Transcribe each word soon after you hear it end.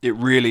It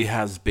really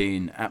has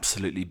been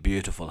absolutely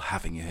beautiful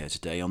having you here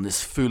today on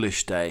this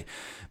foolish day.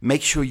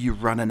 Make sure you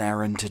run an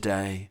errand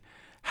today.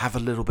 Have a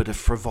little bit of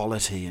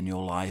frivolity in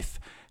your life.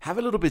 Have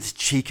a little bit of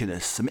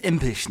cheekiness, some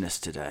impishness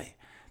today.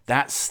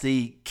 That's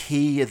the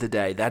key of the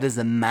day. That is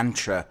the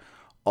mantra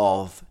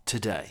of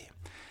today.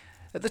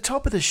 At the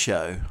top of the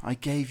show, I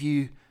gave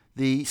you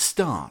the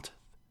start,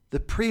 the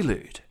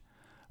prelude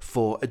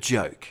for a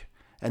joke.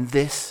 And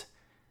this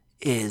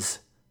is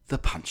the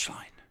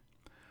punchline.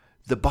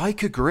 The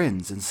biker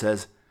grins and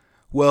says,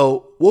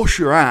 "Well, wash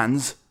your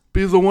hands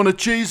because I want a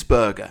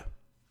cheeseburger."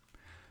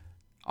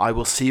 I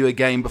will see you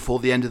again before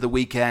the end of the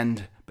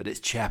weekend, but it's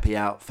Chappie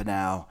out for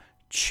now.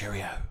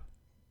 Cheerio.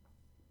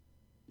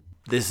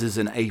 This is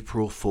an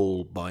April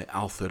Fool by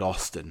Alfred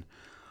Austin.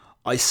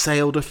 I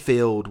sailed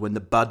afield when the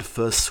bud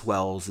first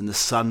swells and the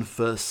sun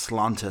first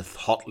slanteth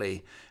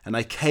hotly, and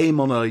I came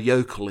on a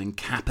yokel in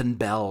cap and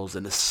bells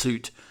and a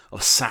suit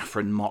of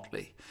saffron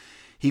motley.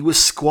 He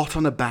was squat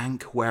on a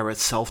bank where a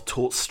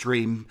self-taught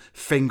stream,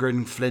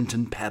 fingering flint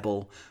and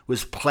pebble,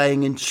 was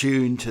playing in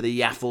tune to the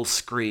yaffle's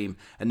scream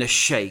and the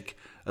shake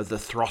of the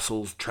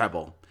throstle's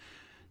treble.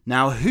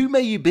 "Now who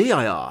may you be?"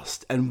 I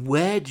asked, "and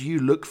where do you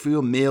look for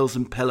your meals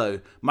and pillow?"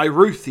 "My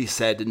Ruth," he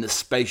said, in the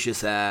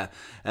spacious air,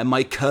 "and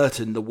my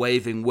curtain the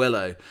waving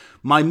willow.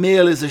 My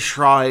meal is a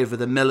shrive of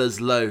the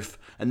miller's loaf,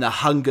 and the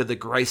hunger the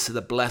grace of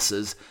the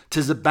blessers.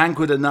 'Tis a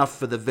banquet enough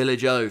for the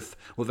village oaf,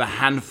 with a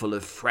handful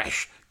of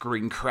fresh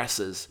green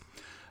cresses.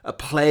 A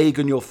plague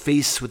on your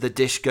feasts with the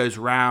dish goes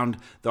round,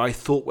 though I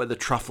thought where the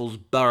truffles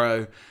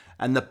burrow,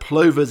 and the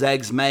plover's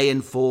eggs may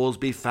in falls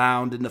be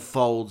found in the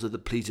folds of the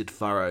pleated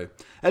furrow.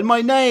 And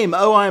my name,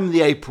 oh, I am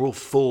the April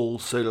Fool,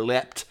 so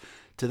leapt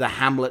to the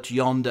hamlet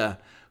yonder,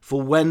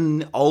 for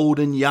when old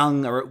and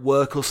young are at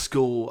work or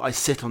school, I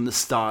sit on the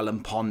stile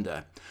and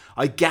ponder.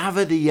 I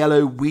gather the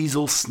yellow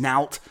weasel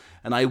snout,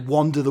 and I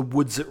wander the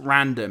woods at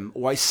random,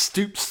 or I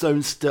stoop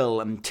stone still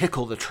and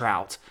tickle the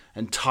trout,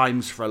 and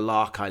times for a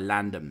lark I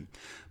land 'em.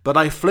 But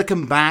I flick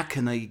 'em back,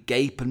 and I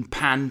gape and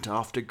pant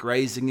after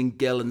grazing in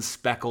gill and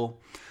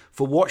speckle.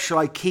 For what shall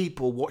I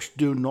keep, or what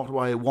do not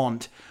I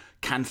want,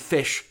 can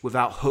fish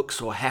without hooks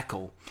or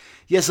heckle.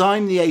 Yes,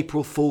 I'm the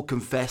April Fool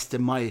confessed,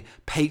 and my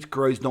pate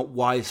grows not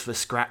wise for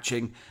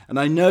scratching, and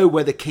I know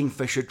where the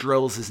kingfisher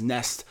drills his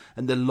nest,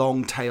 and the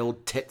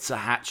long-tailed tits are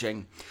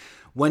hatching.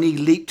 When he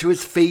leaped to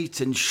his feet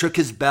and shook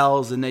his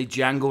bells, and they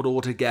jangled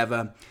all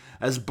together,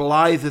 as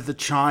blithe as the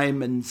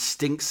chime and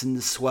stinks in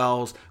the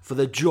swells for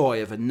the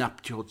joy of a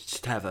nuptial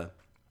tether.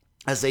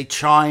 As they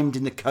chimed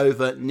in the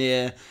covert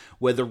near,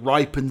 where the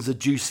ripens a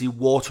juicy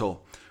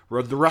whortle,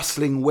 where the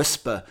rustling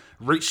whisper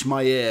reached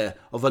my ear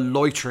of a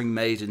loitering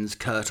maiden's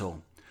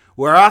kirtle.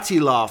 Whereat he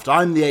laughed,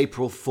 "I'm the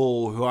April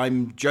Fool, who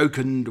I'm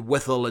jocund,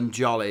 withal, and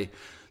jolly.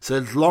 So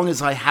as long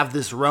as I have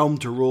this realm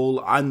to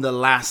rule, I'm the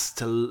last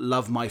to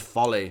love my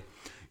folly.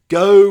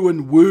 Go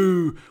and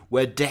woo,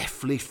 where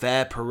deftly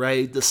fair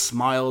parade the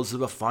smiles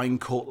of a fine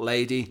court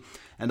lady,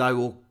 and I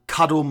will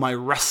cuddle my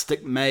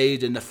rustic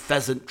maid in the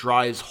pheasant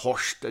drives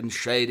hushed and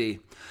shady.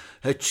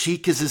 Her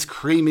cheek is as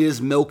creamy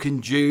as milk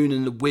in June,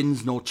 and the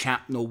winds nor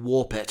chap nor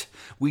warp it.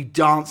 We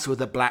dance with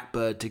the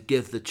blackbird to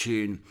give the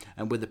tune,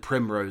 and with the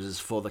primroses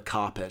for the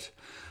carpet.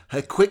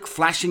 Her quick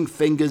flashing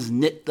fingers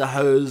knit the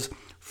hose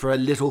for her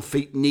little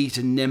feet neat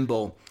and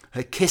nimble.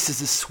 Her kiss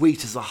is as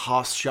sweet as a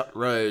half-shut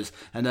rose,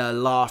 and her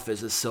laugh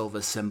is a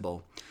silver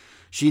cymbal.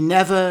 She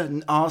never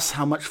asks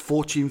how much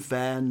fortune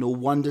fare, nor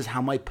wonders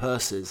how my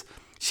purse is.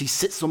 She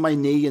sits on my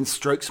knee and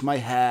strokes my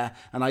hair,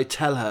 and I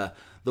tell her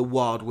the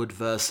wildwood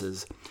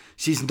verses.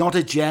 She's not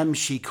a gem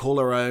she call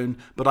her own,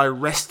 but I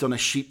rest on a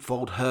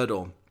sheepfold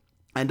hurdle,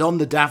 and on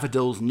the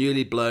daffodils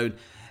newly blown,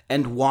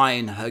 and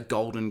wine her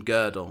golden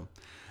girdle.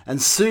 And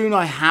soon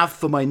I have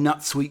for my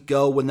nut-sweet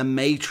girl, when the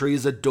May-tree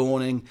is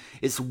adorning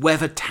its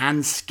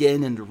weather-tanned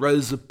skin and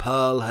rose of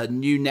pearl, her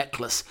new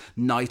necklace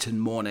night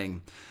and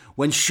morning.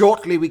 When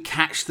shortly we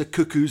catch the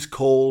cuckoo's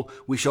call,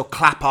 we shall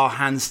clap our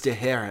hands to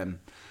hear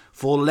him.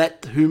 For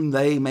let whom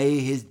they may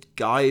his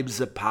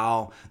gibes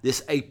appall,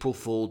 this April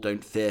Fool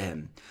don't fear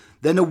him.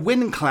 Then a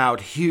wind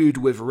cloud hued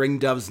with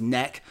ringdove's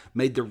neck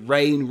made the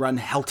rain run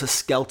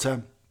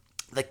helter-skelter.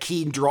 The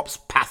keen drops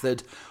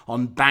pattered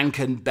on bank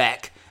and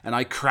beck, and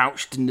I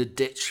crouched in the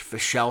ditch for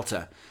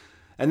shelter.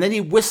 And then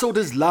he whistled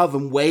his love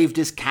and waved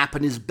his cap,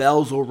 and his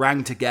bells all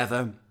rang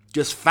together.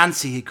 Just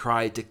fancy, he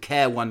cried, to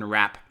care one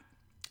rap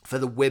for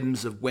the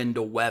whims of wind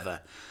or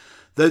weather.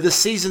 Though the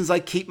seasons I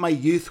keep my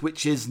youth,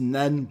 which is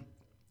none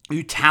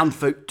you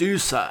townfolk do,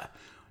 sir.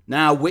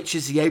 Now which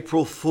is the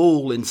April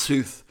Fool, in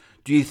sooth?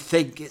 Do you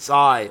think it's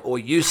I or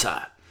you,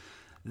 sir?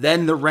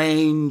 Then the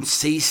rain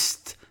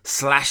ceased,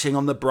 slashing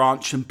on the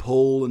branch and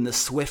pool, and the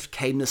swift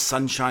came the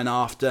sunshine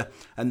after,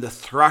 and the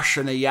thrush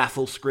and the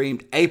yaffle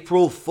screamed,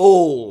 "April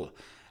Fool!"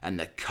 and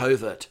the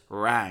covert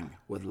rang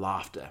with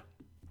laughter.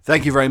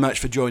 Thank you very much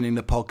for joining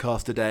the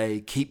podcast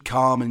today. Keep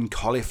Calm and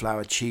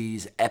Cauliflower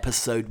Cheese,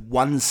 episode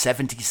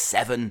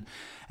 177,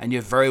 and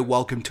you're very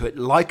welcome to it.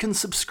 Like and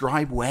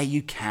subscribe where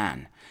you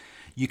can.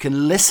 You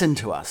can listen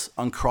to us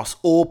across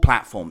all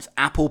platforms: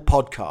 Apple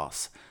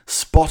Podcasts,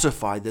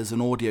 Spotify, there's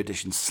an audio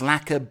edition.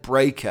 Slacker,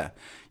 Breaker.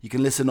 You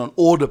can listen on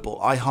Audible,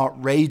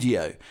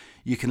 iHeartRadio.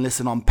 You can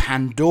listen on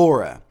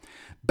Pandora.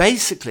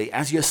 Basically,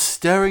 as you're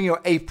stirring your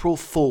April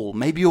Fool,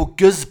 maybe your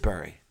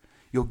gooseberry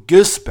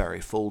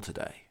Fool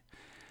today,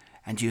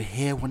 and you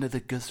hear one of the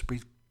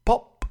gooseberries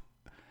pop,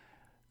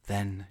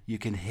 then you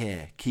can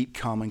hear Keep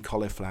Calm and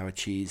Cauliflower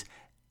Cheese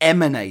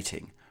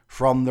emanating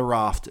from the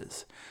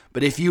rafters.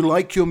 But if you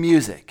like your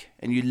music,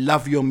 and you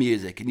love your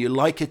music, and you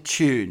like a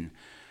tune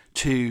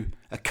to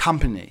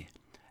accompany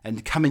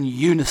and come in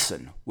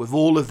unison with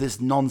all of this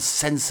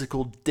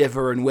nonsensical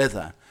dither and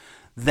wither,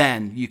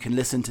 then you can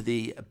listen to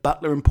the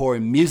Butler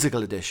Emporium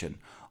Musical Edition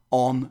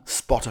on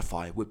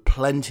Spotify with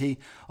plenty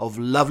of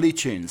lovely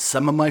tunes.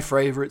 Some of my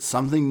favorites,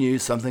 something new,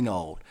 something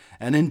old,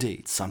 and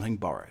indeed something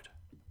borrowed.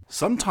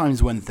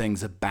 Sometimes when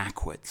things are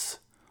backwards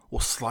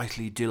or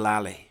slightly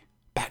doolally,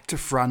 back to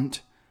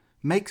front,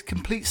 makes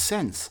complete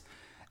sense.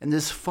 And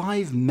there's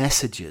 5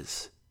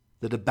 messages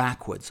that are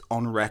backwards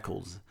on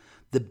records.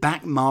 The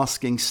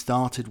backmasking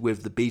started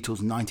with the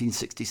Beatles'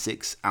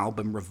 1966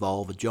 album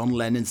Revolver. John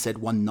Lennon said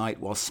one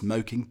night while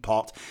smoking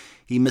pot,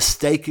 he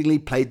mistakenly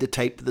played the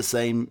tape to the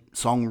same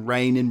song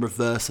Rain in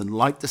reverse and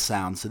liked the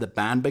sound, so the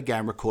band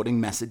began recording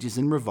messages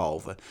in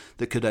Revolver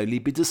that could only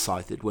be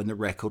deciphered when the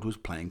record was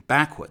playing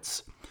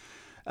backwards.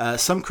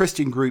 Some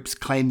Christian groups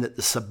claim that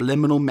the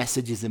subliminal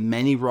messages in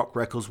many rock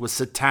records were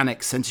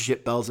satanic,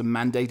 censorship bells and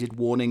mandated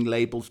warning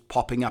labels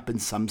popping up in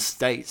some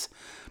states.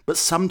 But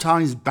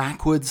sometimes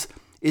backwards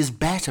is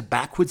better.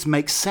 Backwards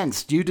makes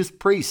sense. Judas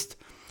Priest,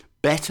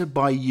 better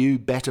by you,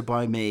 better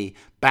by me.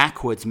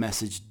 Backwards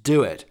message,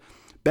 do it.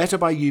 Better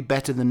by you,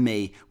 better than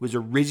me was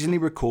originally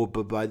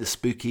recorded by the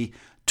Spooky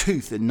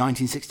Tooth in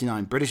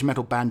 1969. British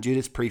metal band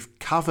Judas Priest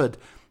covered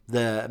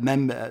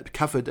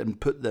and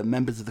put the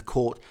members of the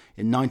Court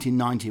in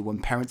 1990 when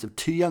parents of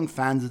 2 young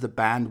fans of the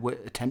band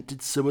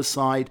attempted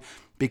suicide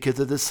because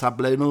of the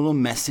subliminal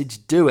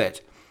message, do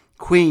it.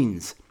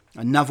 Queens,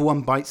 Another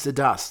One Bites the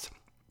Dust.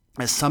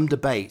 There's some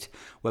debate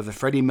whether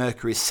Freddie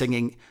Mercury is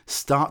singing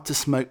Start to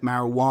Smoke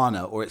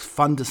Marijuana or It's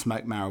Fun to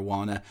Smoke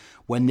Marijuana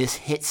when this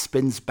hit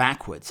spins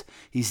backwards.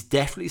 He's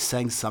definitely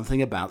saying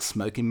something about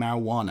smoking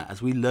marijuana.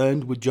 As we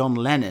learned with John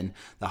Lennon,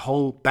 the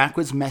whole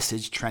backwards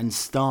message trend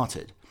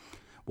started.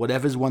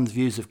 Whatever's one's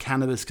views of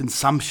cannabis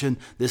consumption,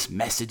 this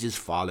message is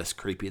far less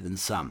creepy than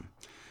some.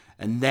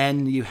 And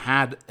then you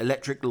had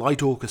Electric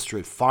Light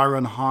Orchestra, Fire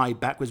on High,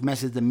 backwards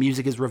message, the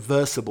music is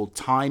reversible,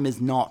 time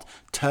is not,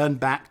 turn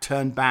back,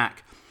 turn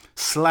back.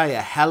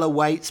 Slayer, Hell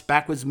Awaits,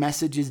 backwards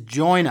messages,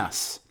 join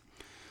us.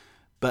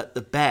 But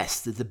the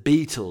best is the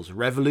Beatles,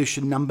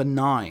 Revolution Number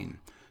 9,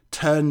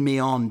 Turn Me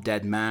On,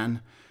 Dead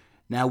Man.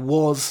 Now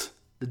was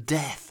the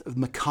death of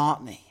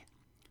McCartney,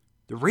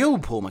 the real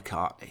Paul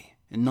McCartney,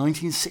 in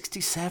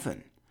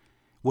 1967.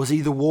 Was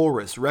he the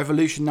walrus?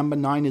 Revolution Number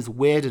 9 is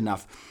weird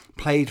enough,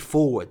 played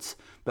forwards,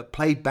 but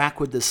played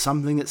backward there's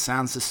something that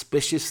sounds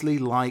suspiciously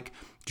like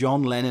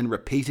John Lennon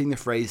repeating the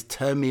phrase,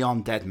 Turn Me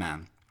On, Dead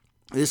Man.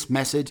 This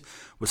message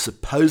was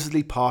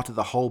supposedly part of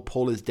the whole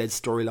Paul is Dead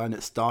storyline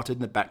that started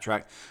in the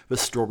backtrack for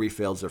Strawberry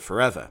Fields Are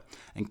Forever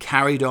and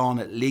carried on,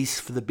 at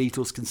least for the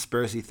Beatles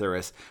conspiracy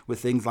theorists, with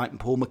things like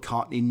Paul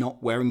McCartney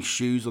not wearing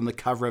shoes on the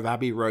cover of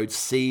Abbey Road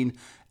seen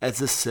as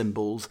the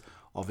symbols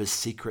of his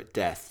secret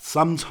death.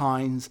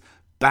 Sometimes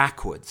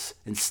backwards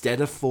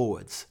instead of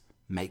forwards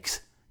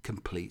makes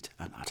complete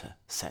and utter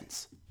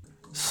sense.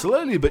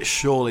 Slowly but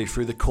surely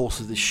through the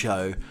course of the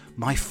show,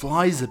 my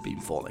flies have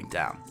been falling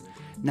down.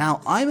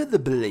 Now, I'm of the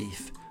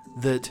belief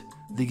that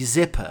the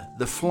zipper,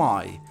 the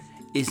fly,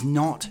 is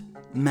not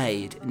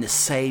made in the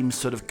same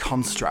sort of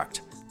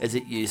construct as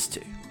it used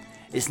to.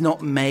 It's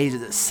not made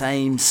of the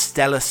same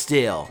stellar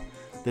steel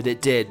that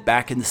it did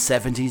back in the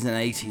 70s and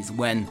 80s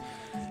when,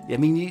 you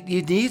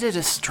needed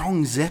a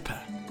strong zipper.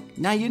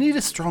 Now, you need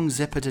a strong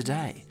zipper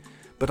today,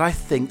 but I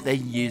think they're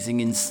using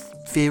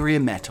inferior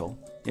metal,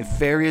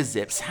 inferior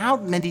zips. How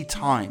many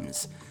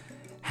times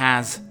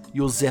has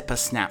your zipper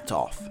snapped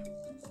off?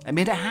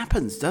 It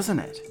happens, doesn't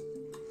it?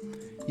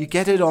 You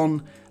get it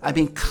on,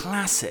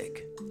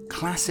 classic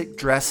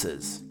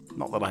dresses.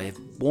 Not that I have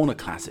worn a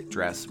classic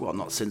dress, well,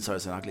 not since I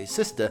was an ugly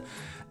sister,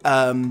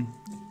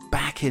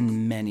 back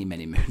in many,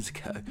 many moons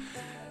ago.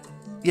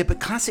 Yeah,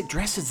 but classic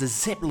dresses, the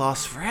zip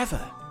lasts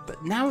forever.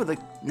 But now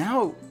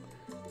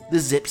the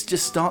zips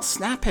just start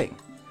snapping.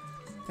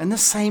 And the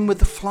same with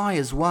the fly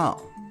as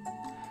well.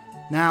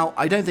 Now,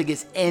 I don't think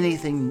it's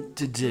anything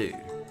to do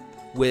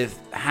with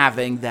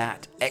having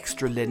that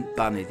extra lint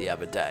bunny the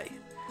other day.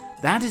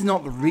 That is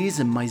not the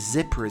reason my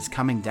zipper is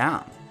coming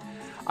down.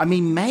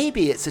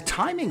 Maybe it's a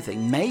timing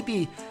thing.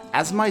 Maybe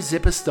as my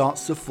zipper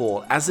starts to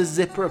fall, as the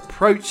zipper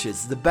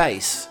approaches the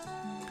base,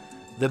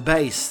 the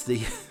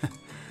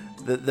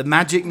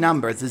magic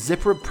number, as the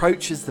zipper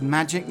approaches the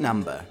magic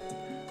number,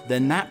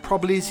 then that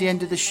probably is the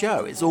end of the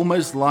show. It's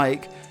almost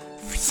like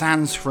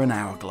sands for an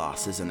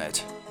hourglass, isn't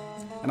it?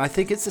 And I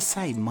think it's the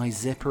same. My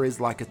zipper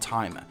is like a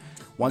timer.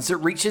 Once it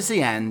reaches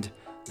the end,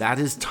 that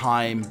is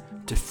time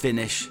to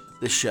finish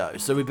the show.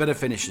 So we better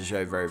finish the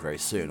show very, very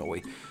soon, or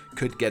we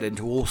could get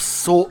into all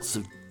sorts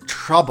of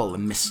trouble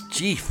and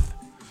mischief.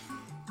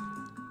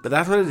 But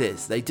that's what it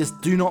is. They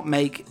just do not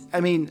make...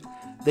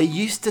 they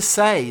used to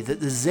say that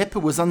the zipper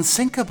was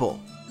unsinkable,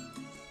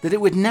 that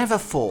it would never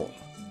fall.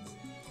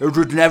 It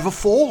would never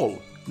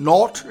fall.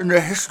 Not in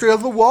the history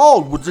of the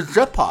world would the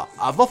zipper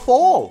ever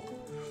fall.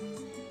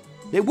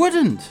 It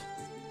wouldn't.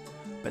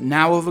 But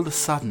now all of a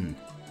sudden,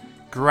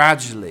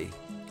 gradually,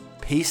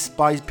 piece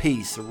by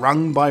piece,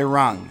 rung by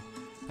rung.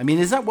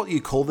 Is that what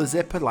you call the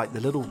zipper? Like the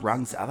little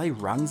rungs? Are they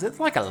rungs? It's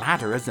like a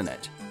ladder, isn't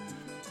it?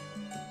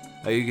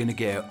 Are you going to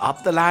go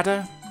up the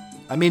ladder?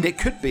 It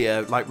could be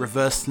like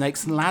reverse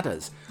snakes and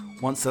ladders.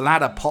 Once the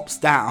ladder pops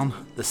down,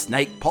 the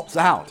snake pops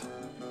out.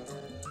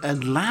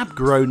 And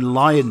lab-grown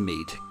lion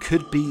meat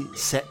could be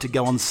set to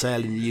go on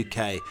sale in the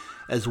UK,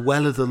 as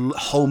well as a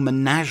whole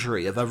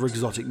menagerie of other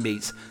exotic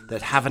meats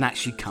that haven't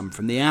actually come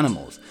from the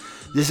animals.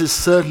 This is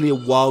certainly a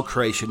wild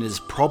creation, as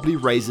probably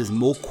raises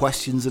more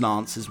questions than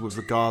answers with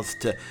regards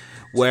to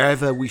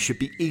wherever we should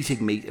be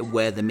eating meat and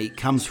where the meat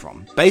comes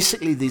from.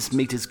 Basically, this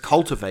meat is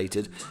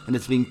cultivated and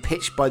is being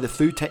pitched by the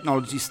food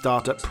technology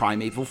startup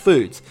Primeval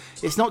Foods.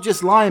 It's not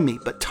just lion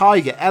meat, but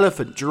tiger,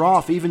 elephant,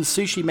 giraffe, even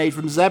sushi made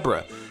from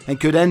zebra, and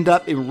could end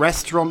up in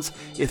restaurants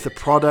if the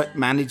product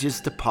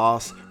manages to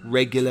pass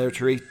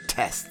regulatory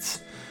tests.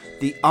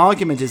 The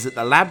argument is that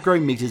the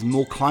lab-grown meat is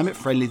more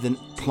climate-friendly than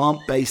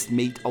plant-based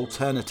meat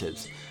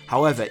alternatives.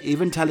 However,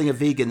 even telling a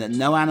vegan that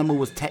no animal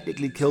was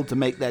technically killed to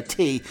make their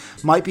tea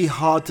might be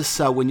hard to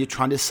sell when you're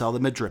trying to sell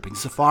them a dripping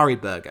safari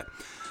burger.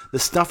 The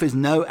stuff is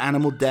no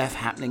animal death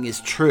happening is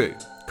true.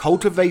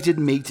 Cultivated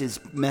meat's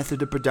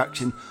method of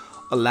production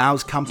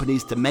allows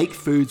companies to make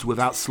foods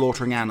without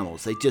slaughtering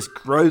animals. They just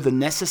grow the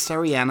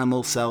necessary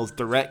animal cells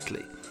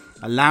directly,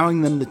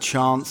 allowing them the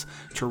chance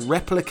to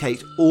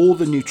replicate all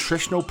the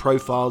nutritional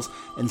profiles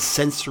and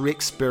sensory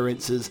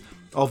experiences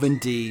of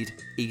indeed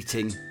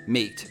eating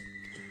meat.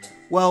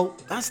 Well,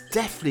 that's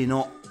definitely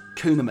not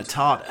Hakuna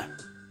Matata.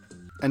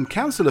 And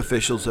council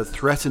officials have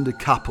threatened a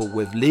couple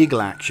with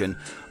legal action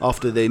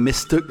after they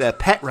mistook their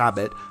pet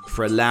rabbit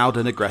for a loud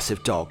and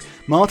aggressive dog.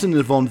 Martin and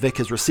Yvonne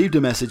Vickers received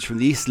a message from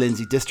the East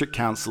Lindsey District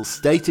Council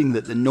stating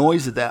that the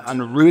noise of their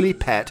unruly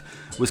pet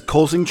was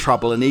causing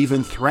trouble and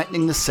even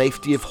threatening the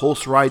safety of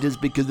horse riders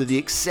because of the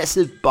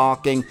excessive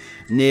barking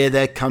near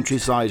their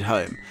countryside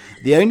home.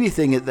 The only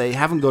thing is they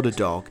haven't got a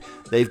dog,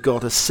 they've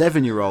got a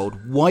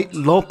 7-year-old white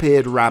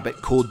lop-eared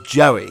rabbit called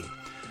Joey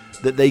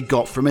that they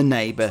got from a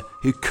neighbour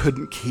who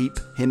couldn't keep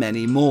him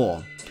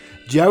anymore.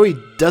 Joey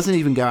doesn't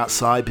even go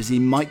outside because he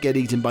might get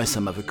eaten by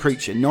some other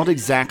creature, not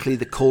exactly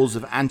the cause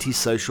of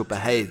antisocial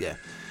behaviour.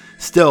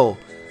 Still,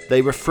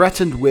 they were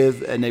threatened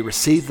with and they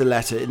received the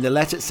letter. In the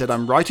letter it said,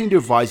 "I'm writing to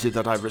advise you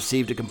that I've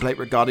received a complaint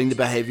regarding the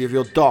behaviour of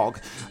your dog.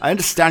 I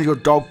understand your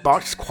dog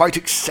barks quite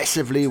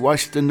excessively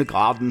whilst in the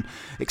garden,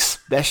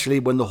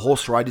 especially when the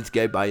horse riders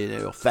go by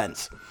your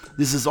fence.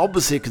 This is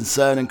obviously a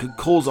concern and could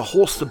cause a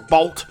horse to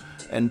bolt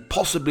and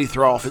possibly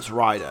throw off its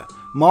rider.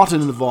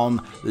 Martin and Yvonne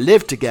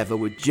lived together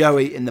with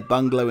Joey in the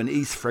bungalow in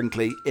East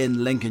Frinkley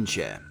in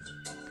Lincolnshire."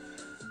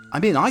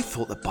 I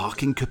thought the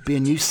barking could be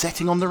a new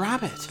setting on the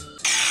rabbit.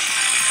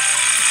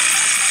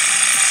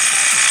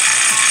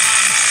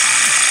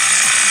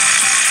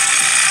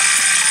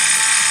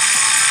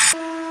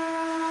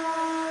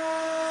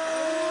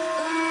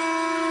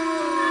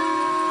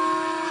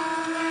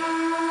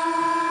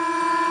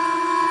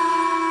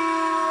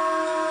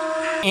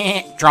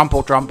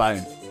 Trumple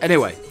trombone.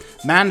 Anyway,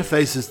 man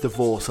faces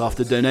divorce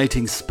after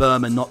donating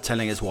sperm and not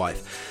telling his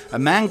wife. A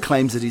man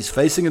claims that he's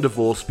facing a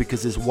divorce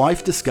because his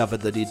wife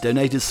discovered that he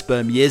donated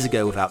sperm years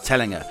ago without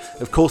telling her.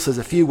 Of course, there's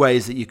a few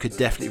ways that you could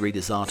definitely read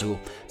this article.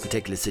 A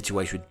particular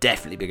situation would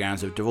definitely be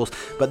grounds of divorce.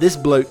 But this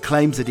bloke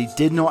claims that he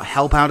did not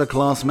help out a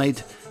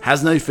classmate,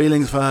 has no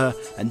feelings for her,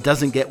 and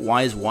doesn't get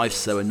why his wife's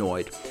so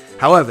annoyed.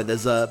 However,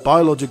 there's a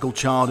biological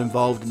child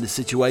involved in the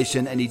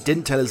situation, and he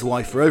didn't tell his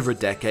wife for over a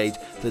decade,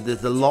 so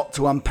there's a lot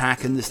to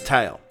unpack in this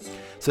tale.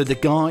 So the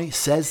guy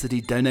says that he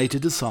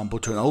donated a sample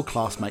to an old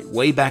classmate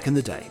way back in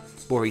the day,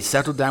 before he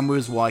settled down with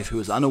his wife who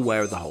was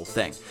unaware of the whole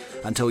thing.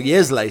 Until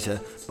years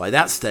later, by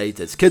that stage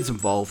there's kids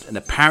involved, and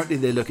apparently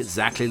they look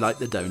exactly like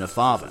the donor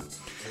father.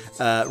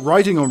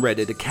 Writing on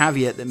Reddit, a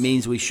caveat that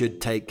means we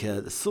should take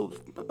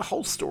the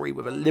whole story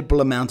with a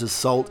liberal amount of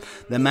salt.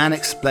 The man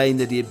explained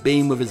that he had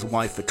been with his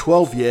wife for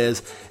 12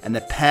 years and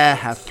the pair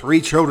have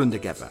 3 children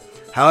together.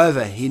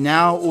 However, he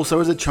now also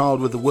has a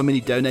child with the woman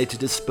he donated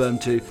his sperm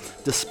to,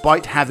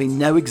 despite having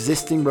no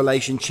existing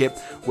relationship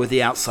with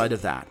the outside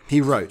of that.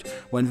 He wrote,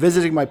 "When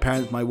visiting my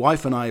parents, my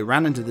wife and I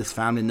ran into this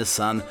family and the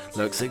son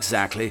looks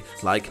exactly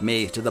like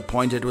me, to the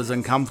point it was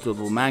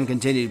uncomfortable." Man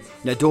continued,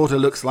 "Their daughter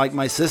looks like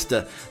my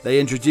sister. They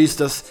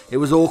introduced us. It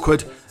was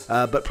awkward,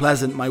 but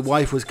pleasant. My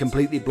wife was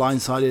completely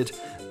blindsided,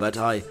 but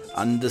I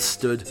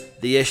understood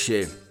the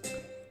issue.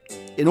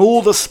 In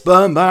all the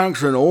sperm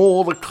banks and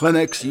all the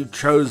clinics, you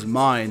chose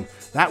mine.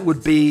 That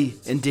would be,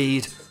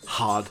 indeed,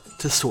 hard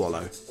to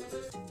swallow."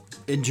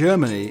 In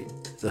Germany,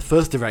 the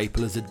 1st of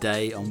April is a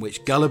day on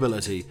which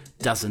gullibility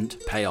doesn't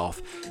pay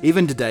off.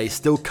 Even today,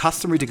 still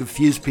customary to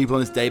confuse people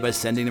on this day by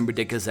sending them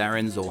ridiculous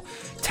errands or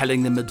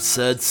telling them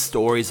absurd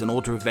stories in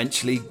order to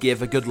eventually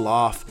give a good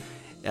laugh.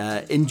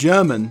 In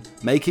German,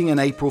 making an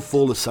April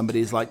Fool of somebody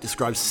is like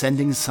describes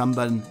sending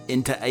someone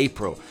into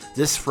April.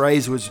 This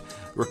phrase was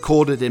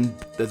recorded in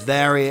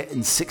Bavaria in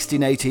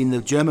 1618.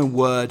 The German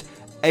word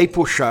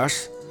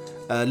April-Scherz,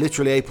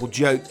 literally April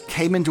joke,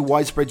 came into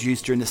widespread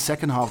use during the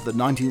second half of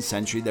the 19th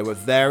century. There were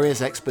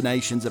various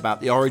explanations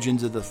about the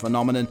origins of the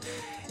phenomenon.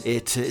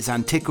 Its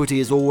antiquity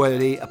is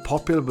already a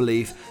popular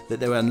belief that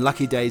there were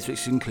unlucky days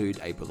which include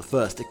April the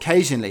 1st.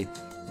 Occasionally,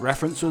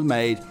 reference was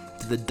made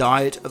to the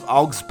Diet of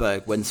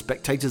Augsburg. When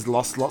spectators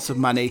lost lots of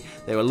money,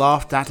 they were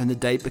laughed at and the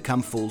date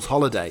became Fool's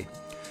Holiday.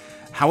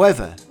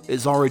 However,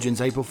 its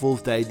origins, April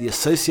Fool's Day, the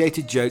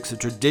associated jokes are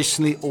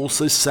traditionally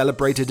also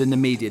celebrated in the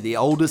media. The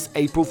oldest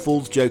April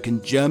Fool's joke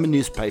in German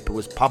newspaper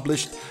was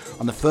published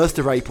on the 1st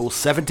of April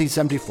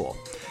 1774.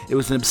 It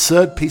was an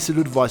absurd piece of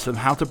advice on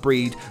how to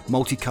breed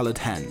multicolored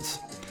hens.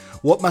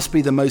 What must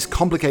be the most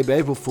complicated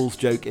April Fool's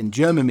joke in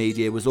German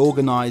media was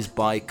organised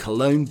by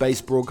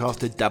Cologne-based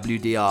broadcaster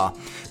WDR.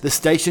 The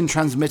station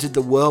transmitted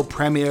the world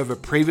premiere of a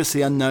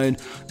previously unknown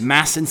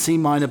Mass in C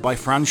minor by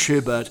Franz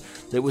Schubert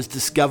that was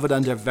discovered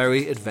under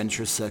very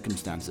adventurous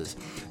circumstances.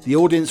 The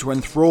audience were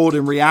enthralled.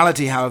 In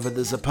reality, however,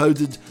 the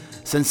supposed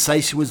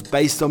sensation was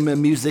based on a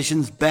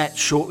musician's bet.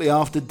 Shortly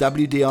after,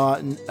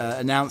 WDR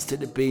announced it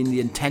had been the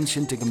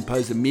intention to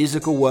compose a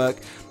musical work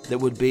that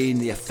would be in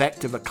the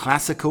effect of a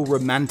classical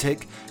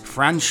romantic.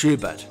 Franz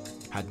Schubert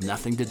had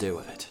nothing to do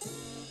with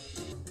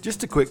it.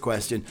 Just a quick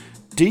question.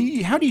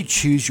 How do you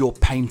choose your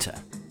painter?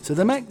 So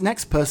the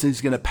next person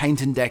who's going to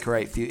paint and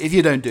decorate for you, if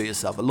you don't do it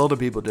yourself, a lot of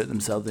people do it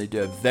themselves, they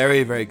do a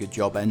very, very good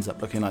job, ends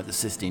up looking like the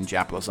Sistine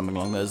Chapel or something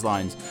along those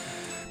lines.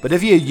 But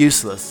if you're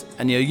useless,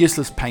 and you're a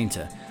useless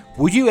painter,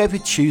 would you ever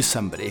choose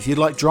somebody, if you're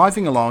like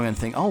driving along and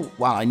think, oh,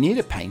 wow, I need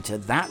a painter,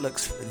 that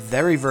looks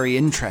very, very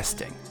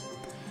interesting.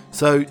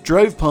 So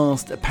drove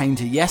past a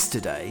painter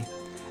yesterday,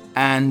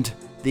 and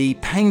the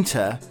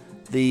painter,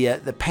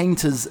 the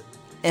painter's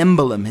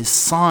emblem, his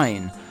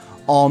sign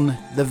on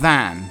the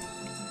van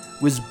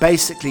was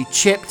basically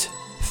chipped,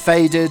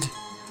 faded,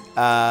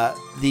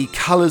 the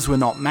colours were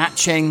not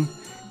matching.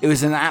 It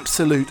was an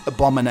absolute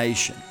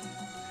abomination.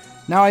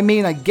 Now, I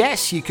mean, I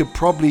guess you could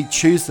probably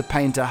choose the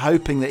painter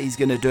hoping that he's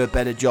going to do a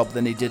better job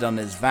than he did on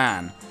his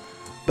van.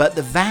 But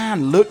the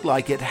van looked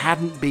like it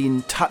hadn't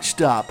been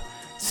touched up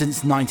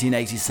since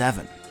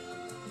 1987.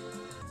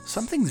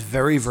 Something's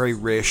very, very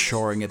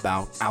reassuring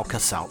about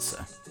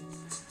Alka-Seltzer.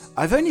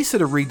 I've only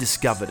sort of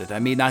rediscovered it. I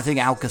mean, I think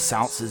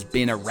Alka-Seltzer's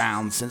been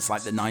around since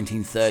like the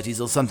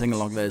 1930s or something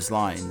along those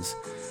lines.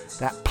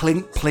 That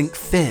plink plink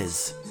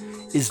fizz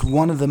is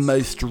one of the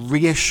most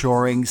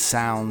reassuring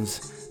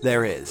sounds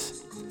there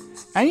is.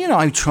 And you know,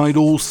 I've tried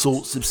all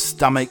sorts of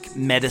stomach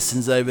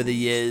medicines over the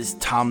years,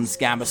 Tums,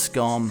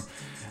 Gaviscon,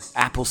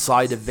 apple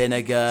cider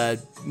vinegar,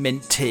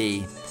 mint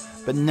tea,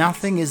 but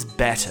nothing is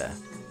better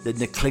than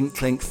the clink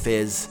clink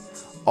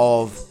fizz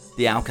of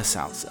the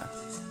Alka-Seltzer.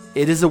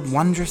 It is a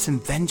wondrous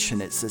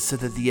invention. It's a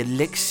sort of the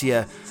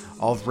elixir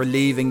of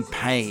relieving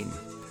pain.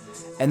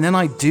 And then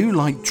I do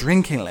like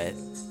drinking it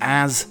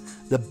as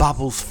the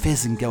bubbles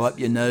fizz and go up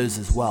your nose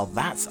as well.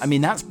 That's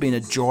been a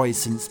joy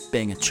since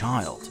being a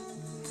child.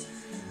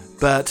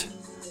 But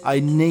I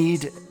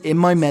need in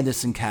my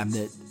medicine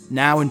cabinet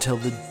now until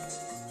the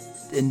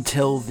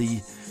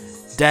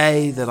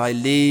day that I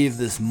leave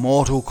this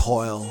mortal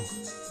coil,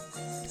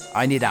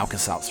 I need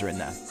Alka-Seltzer in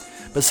there.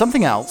 But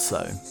something else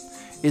though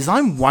is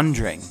I'm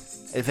wondering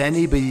if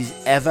anybody's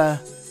ever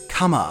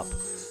come up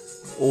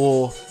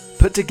or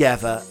put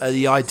together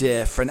the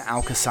idea for an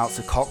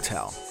Alka-Seltzer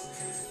cocktail.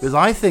 Because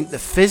I think the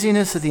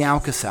fizziness of the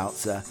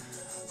Alka-Seltzer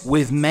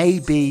with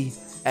maybe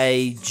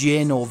a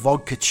gin or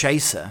vodka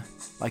chaser,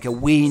 like a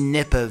wee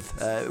nip of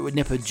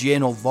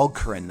gin or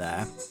vodka in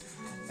there,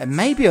 and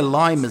maybe a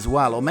lime as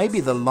well, or maybe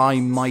the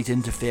lime might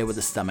interfere with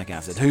the stomach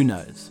acid, who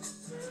knows.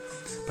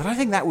 But I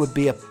think that would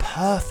be a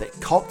perfect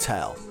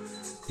cocktail.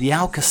 The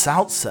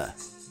Alka-Seltzer.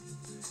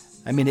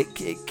 I mean, it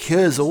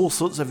cures all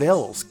sorts of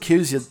ills,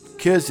 cures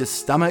your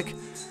stomach,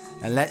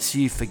 and lets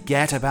you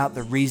forget about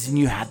the reason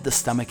you had the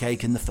stomach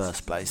ache in the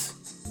first place.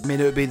 I mean,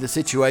 it would be the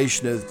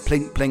situation of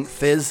plink plink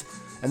fizz,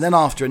 and then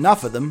after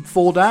enough of them,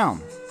 fall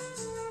down.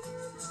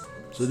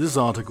 So this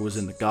article was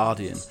in The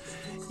Guardian.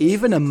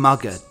 Even a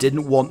mugger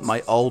didn't want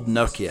my old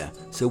Nokia,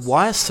 so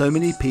why are so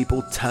many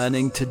people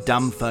turning to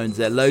dumb phones?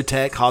 They're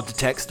low-tech, hard to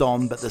text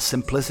on, but the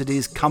simplicity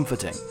is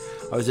comforting.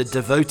 I was a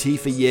devotee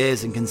for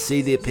years and can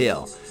see the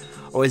appeal.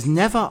 I was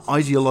never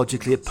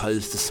ideologically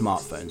opposed to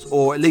smartphones,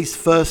 or at least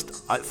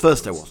first I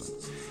wasn't.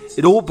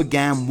 It all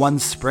began one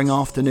spring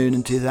afternoon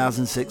in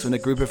 2006 when a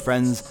group of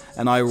friends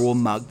and I were all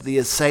mugged. The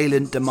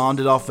assailant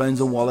demanded our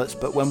phones and wallets,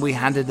 but when we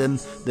handed them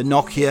the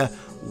Nokia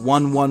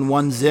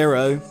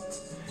 1110,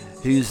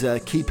 whose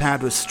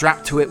keypad was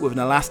strapped to it with an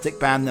elastic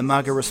band, the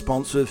mugger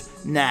response was,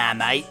 "Nah,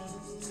 mate."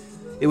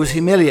 It was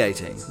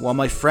humiliating. While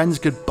my friends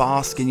could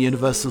bask in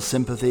universal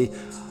sympathy,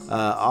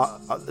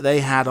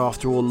 they had,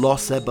 after all,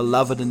 lost their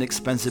beloved and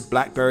expensive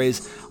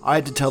Blackberries. I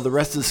had to tell the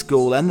rest of the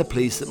school and the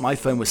police that my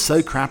phone was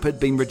so crap it had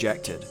been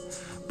rejected.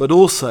 But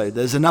also,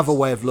 there's another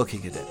way of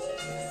looking at it.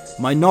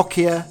 My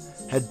Nokia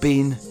had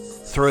been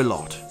through a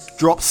lot.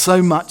 Dropped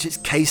so much its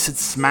case had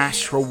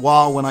smashed. For a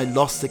while when I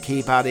lost the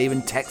keypad, I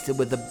even texted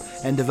with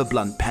the end of a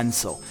blunt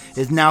pencil. It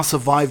has now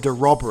survived a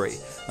robbery.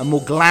 A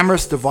more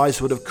glamorous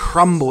device would have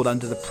crumbled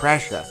under the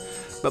pressure.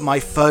 But my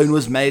phone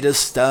was made of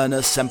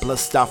sterner, simpler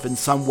stuff. In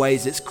some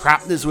ways, its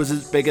crapness was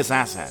its biggest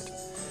asset.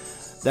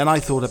 Then I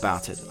thought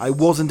about it. I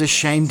wasn't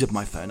ashamed of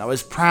my phone. I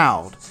was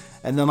proud.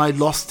 And then I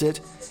lost it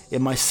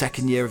in my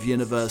second year of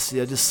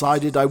university. I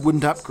decided I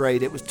wouldn't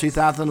upgrade. It was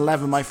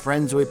 2011. My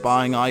friends were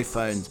buying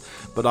iPhones,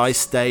 but I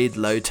stayed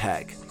low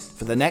tech.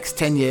 For the next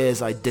 10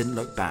 years, I didn't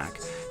look back.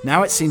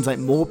 Now it seems like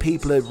more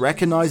people are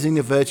recognizing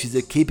the virtues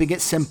of keeping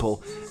it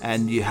simple,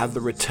 and you have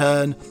the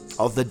return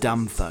of the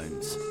dumb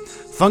phones.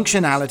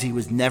 Functionality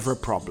was never a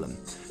problem.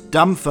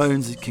 Dumb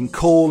phones can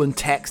call and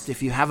text.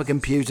 If you have a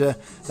computer,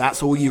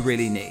 that's all you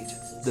really need.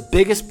 The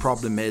biggest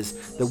problem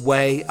is the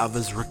way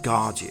others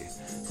regard you.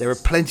 There are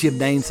plenty of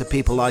names for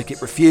people like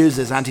it: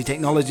 refusers,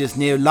 anti-technologists,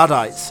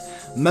 neo-Luddites.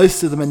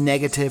 Most of them are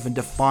negative and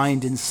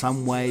defined in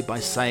some way by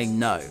saying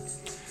no.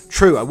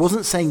 True, I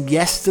wasn't saying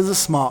yes to the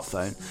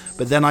smartphone,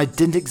 but then I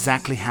didn't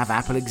exactly have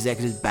Apple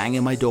executives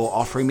banging my door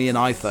offering me an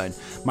iPhone.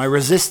 My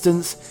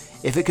resistance,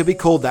 if it could be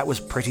called that, was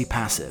pretty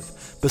passive.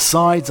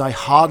 Besides, I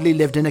hardly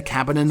lived in a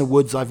cabin in the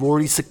woods. I've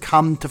already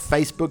succumbed to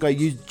Facebook. I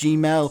used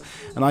Gmail,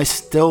 and I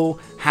still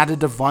had a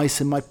device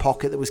in my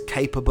pocket that was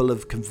capable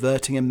of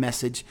converting a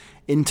message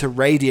into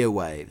radio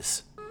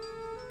waves.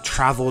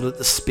 Travelled at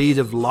the speed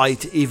of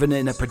light, even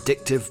in a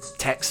predictive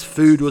text.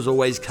 Food was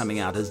always coming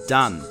out as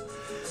done.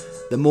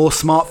 The more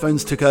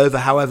smartphones took over,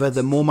 however,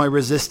 the more my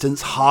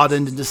resistance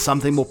hardened into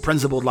something more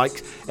principled.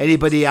 Like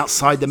anybody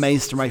outside the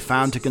mainstream, I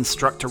found to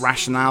construct a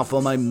rationale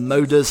for my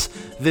modus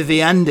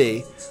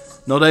vivendi,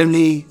 not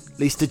only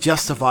least to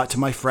justify it to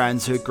my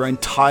friends who had grown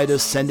tired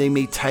of sending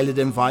me tailored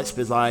invites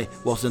because I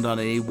wasn't on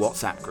any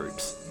WhatsApp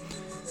groups.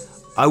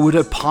 I would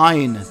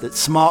opine that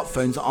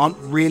smartphones aren't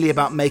really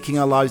about making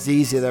our lives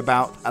easier. They're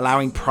about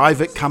allowing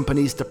private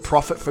companies to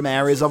profit from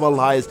areas of our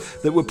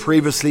lives that were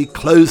previously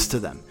closed to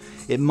them.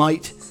 It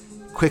might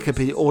quicker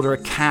be order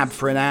a cab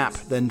for an app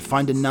than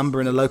find a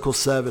number in a local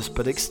service,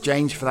 but in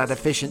exchange for that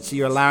efficiency,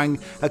 you're allowing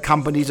a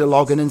company to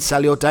log in and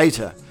sell your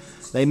data.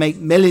 They make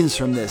millions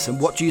from this, and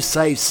what do you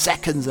save?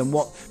 Seconds, and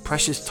what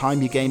precious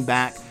time you gain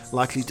back,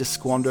 likely to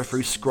squander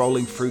through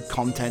scrolling through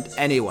content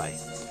anyway.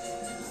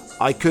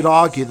 I could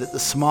argue that the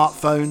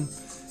smartphone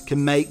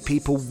can make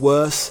people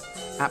worse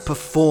at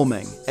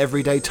performing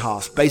everyday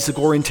tasks. Basic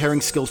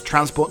orienteering skills,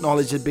 transport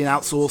knowledge had been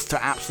outsourced to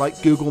apps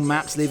like Google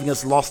Maps, leaving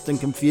us lost and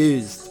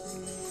confused.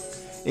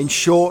 In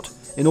short,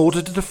 in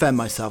order to defend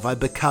myself, I've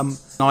become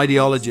an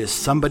ideologist,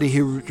 somebody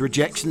whose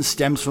rejection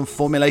stems from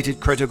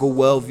formulated critical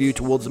worldview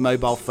towards a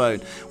mobile phone.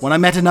 When I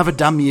met another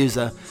dumb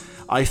user,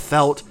 I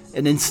felt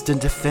an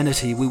instant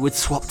affinity. We would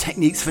swap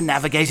techniques for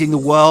navigating the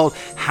world.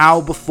 How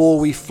before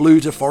we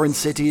flew to foreign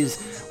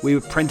cities, we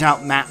would print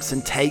out maps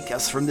and take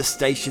us from the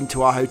station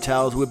to our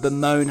hotels. We'd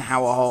bemoan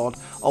how hard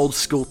old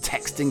school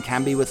texting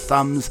can be with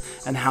thumbs,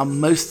 and how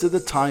most of the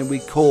time we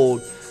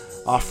called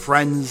our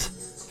friends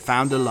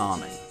found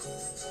alarming.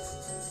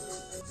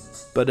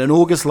 But in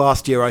August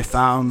last year, I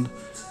found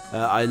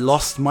I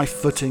lost my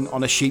footing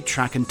on a sheep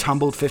track and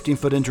tumbled 15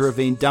 foot into a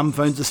ravine. Dumb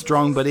phones are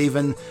strong, but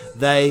even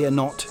they are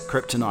not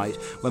kryptonite.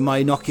 When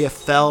my Nokia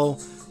fell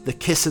the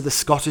kiss of the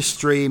Scottish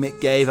stream, it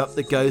gave up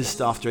the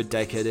ghost after a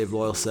decade of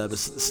loyal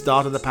service. At the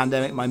start of the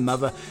pandemic, my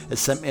mother had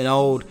sent me an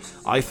old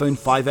iPhone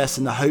 5S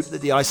in the hope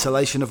that the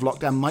isolation of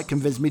lockdown might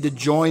convince me to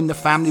join the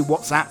family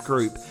WhatsApp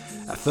group.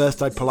 At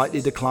first, I politely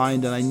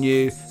declined, and I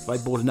knew if I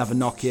bought another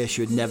Nokia,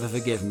 she would never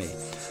forgive me.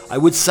 I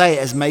would say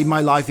it has made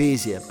my life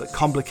easier, but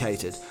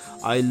complicated.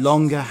 I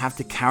longer have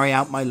to carry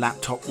out my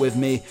laptop with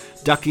me,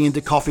 ducking into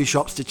coffee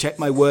shops to check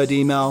my Word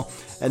email,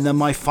 and then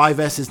my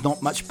 5S is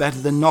not much better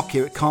than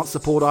Nokia. It can't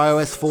support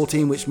iOS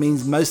 14, which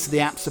means most of the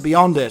apps are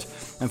beyond it,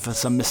 and for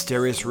some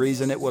mysterious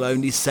reason it will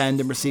only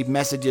send and receive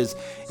messages,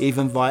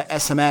 even via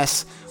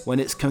SMS. When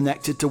it's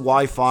connected to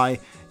Wi-Fi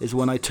is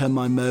when I turn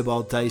my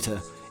mobile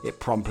data. It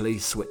promptly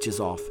switches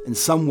off. In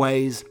some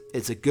ways,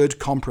 it's a good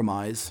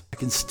compromise. I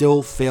can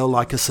still feel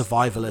like a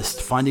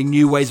survivalist, finding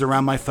new ways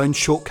around my phone's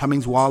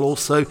shortcomings while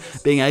also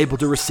being able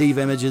to receive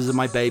images of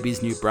my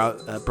baby's new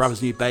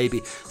brother's new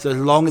baby. So as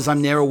long as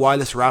I'm near a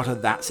wireless router,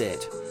 that's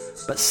it.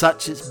 But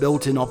such its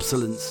built-in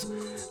obsolescence.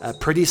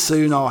 Pretty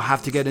soon I'll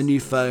have to get a new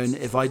phone.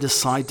 If I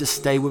decide to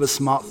stay with a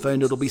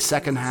smartphone, it'll be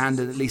second-hand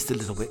and at least a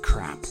little bit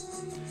crap.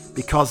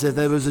 Because if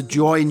there was a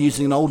joy in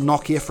using an old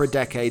Nokia for a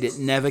decade, it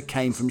never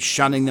came from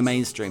shunning the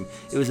mainstream.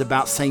 It was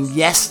about saying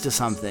yes to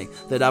something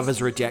that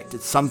others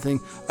rejected, something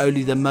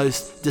only the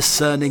most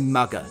discerning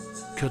mugger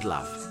could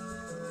love.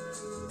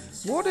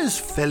 What is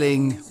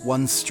filling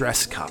one's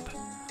stress cup?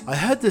 I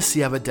heard this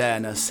the other day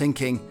and I was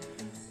thinking,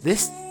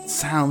 this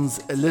sounds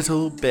a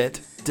little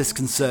bit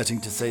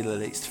disconcerting to say the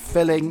least.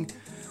 Filling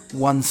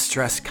one's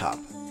stress cup.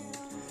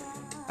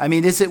 I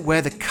mean, is it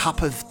where the cup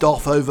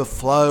doth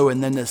overflow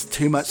and then there's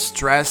too much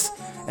stress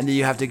and then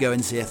you have to go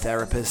and see a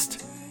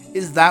therapist?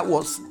 Is that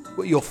what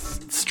your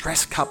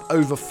stress cup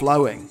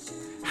overflowing?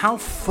 How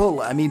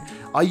full? I mean,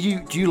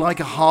 do you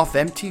like a half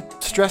empty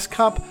stress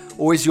cup,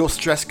 or is your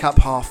stress cup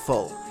half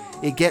full?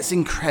 It gets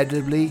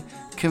incredibly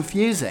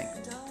confusing.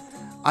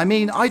 I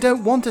mean, I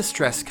don't want a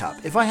stress cup.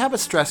 If I have a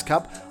stress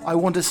cup, I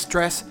want a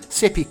stress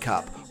sippy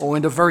cup, or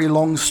in a very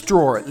long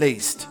straw at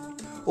least.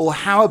 Or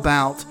how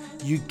about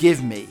you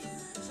give me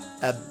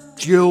a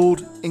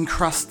jeweled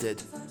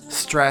encrusted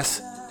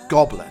stress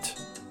goblet?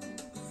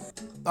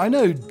 I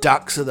know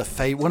ducks are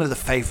one of the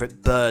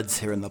favourite birds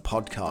here in the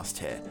podcast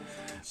here,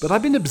 but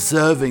I've been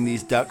observing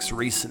these ducks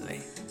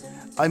recently.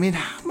 I mean,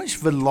 how much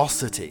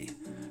velocity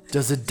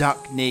does a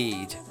duck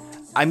need?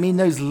 I mean,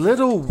 those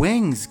little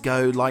wings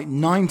go like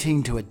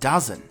 19 to a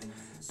dozen.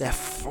 They're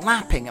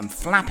flapping and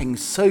flapping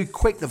so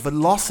quick, the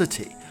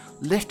velocity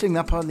lifting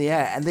up on the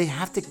air, and they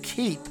have to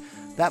keep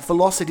that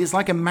velocity. It's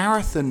like a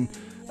marathon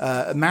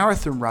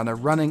runner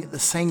running at the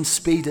same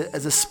speed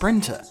as a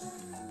sprinter.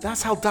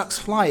 That's how ducks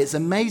fly. It's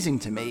amazing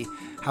to me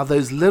how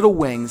those little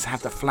wings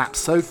have to flap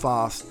so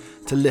fast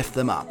to lift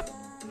them up.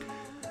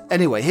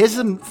 Anyway, here's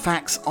some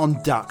facts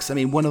on ducks. I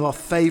mean, one of our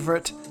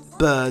favourite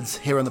birds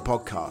here on the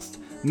podcast.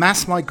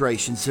 Mass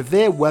migration.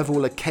 Severe weather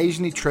will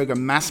occasionally trigger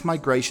mass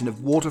migration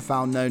of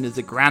waterfowl known as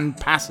the Grand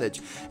Passage.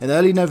 In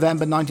early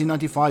November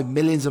 1995,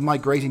 millions of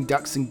migrating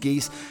ducks and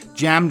geese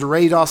jammed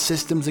radar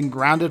systems and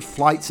grounded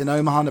flights in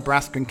Omaha,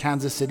 Nebraska and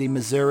Kansas City,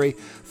 Missouri,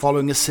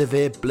 following a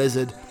severe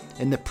blizzard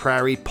in the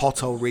prairie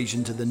pothole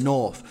region to the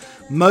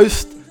north.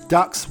 Most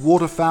ducks,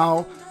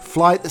 waterfowl,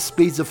 fly at the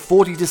speeds of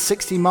 40 to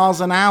 60 miles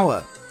an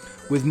hour,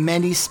 with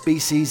many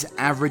species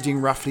averaging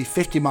roughly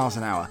 50 miles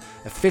an hour.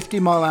 A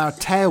 50-mile-an-hour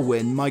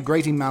tailwind,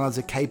 migrating mallards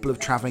are capable of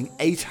traveling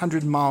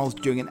 800 miles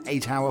during an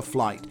 8-hour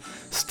flight.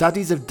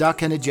 Studies of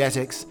duck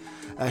energetics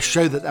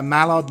show that a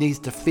mallard needs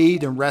to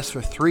feed and rest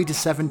for 3 to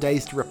 7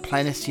 days to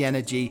replenish the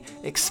energy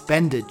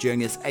expended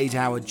during its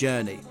 8-hour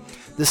journey.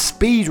 The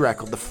speed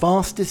record, the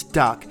fastest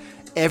duck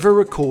ever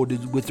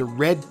recorded, was the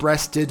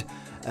red-breasted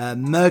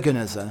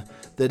merganser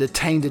that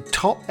attained a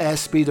top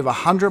airspeed of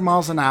 100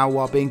 miles an hour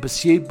while being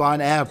pursued by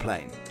an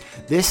airplane.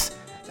 This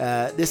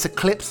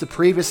eclipsed the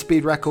previous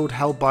speed record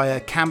held by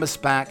a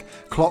canvasback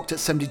clocked at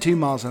 72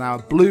 miles an hour.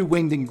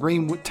 Blue-winged and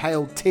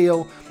green-tailed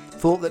teal,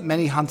 thought that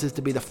many hunters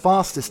to be the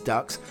fastest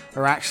ducks,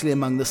 are actually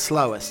among the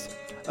slowest,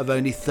 of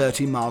only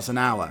 30 miles an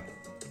hour.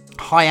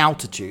 High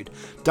altitude.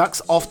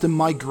 Ducks often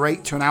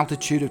migrate to an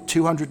altitude of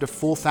 200 to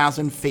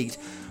 4,000 feet,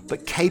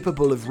 but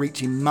capable of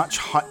reaching much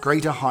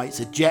greater heights.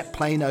 A jet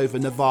plane over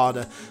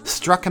Nevada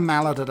struck a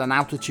mallard at an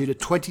altitude of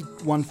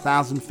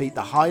 21,000 feet,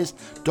 the highest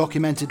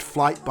documented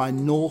flight by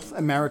North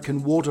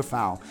American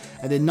waterfowl.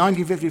 And in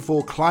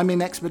 1954,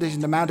 climbing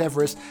expedition to Mount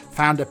Everest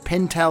found a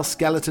pintail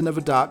skeleton of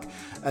a duck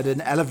at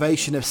an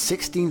elevation of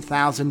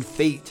 16,000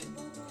 feet.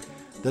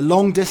 The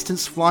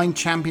long-distance flying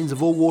champions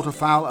of all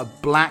waterfowl are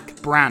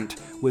black brant,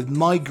 would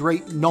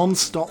migrate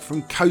non-stop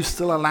from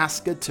coastal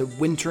Alaska to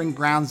wintering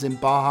grounds in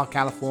Baja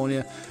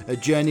California, a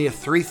journey of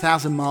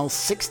 3,000 miles,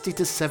 60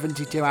 to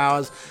 72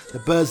 hours. The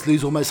birds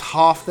lose almost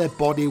half their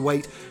body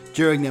weight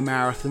during their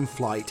marathon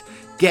flight.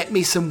 Get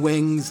me some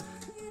wings,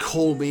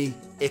 call me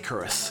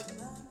Icarus.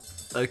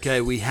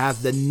 Okay, we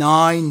have the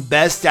 9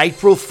 best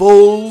April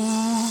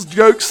Fool's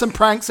jokes and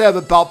pranks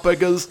ever, pop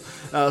pickers.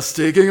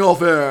 Sticking off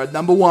here.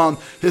 Number 1,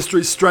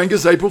 history's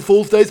strangest April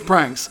Fool's Day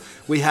pranks.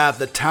 We have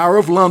the Tower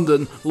of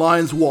London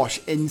Lions Wash.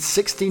 In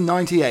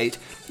 1698,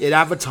 it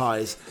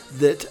advertised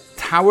that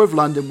Tower of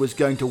London was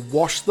going to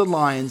wash the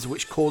lions,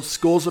 which caused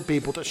scores of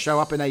people to show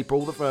up in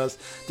April the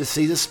 1st to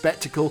see the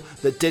spectacle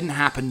that didn't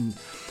happen.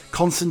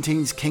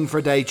 Constantine's King for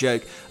a Day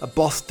joke. A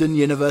Boston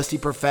University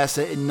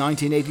professor in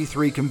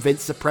 1983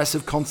 convinced the press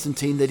of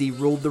Constantine that he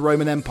ruled the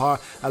Roman Empire,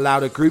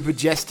 allowed a group of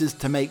jesters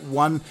to make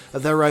one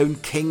of their own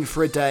king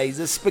for a day.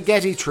 The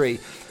spaghetti tree.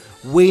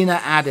 Wiener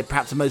added,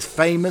 perhaps the most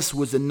famous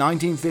was the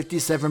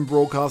 1957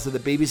 broadcast of the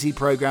BBC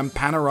programme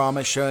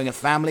Panorama, showing a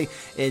family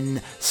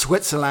in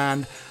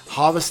Switzerland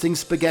harvesting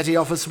spaghetti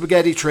off a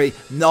spaghetti tree.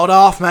 Not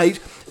half,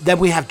 mate. Then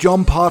we have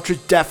John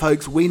Partridge death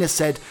hoax. Wiener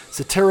said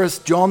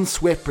satirist John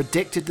Swift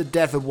predicted the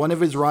death of one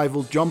of his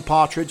rivals, John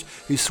Partridge,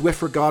 who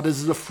Swift regarded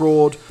as a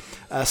fraud.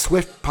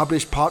 Swift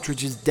published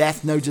Partridge's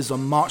death notice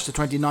on March the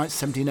 29th,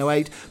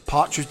 1708.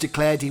 Partridge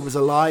declared he was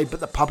alive, but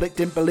the public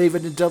didn't believe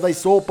it until they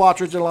saw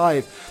Partridge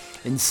alive.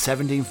 In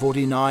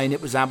 1749,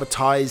 it was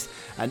advertised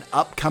an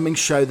upcoming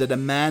show that a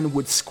man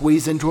would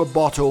squeeze into a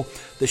bottle.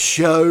 The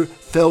show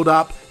filled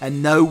up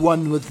and no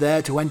one was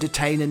there to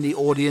entertain, and the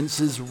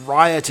audiences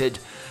rioted.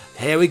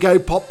 Here we go,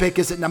 pop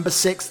pickers, at number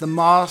 6, The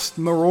Masked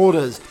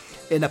Marauders.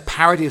 In a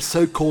parody of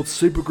so-called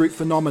supergroup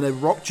phenomena,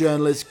 rock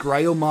journalist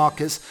Greil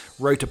Marcus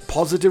wrote a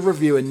positive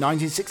review in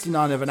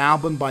 1969 of an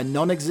album by a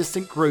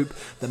non-existent group,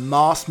 The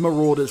Masked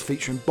Marauders,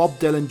 featuring Bob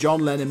Dylan,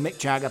 John Lennon, Mick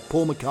Jagger,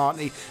 Paul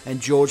McCartney and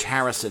George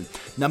Harrison.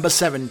 Number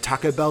 7,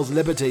 Taco Bell's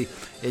Liberty.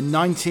 In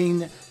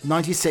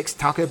 1996,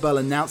 Taco Bell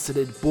announced that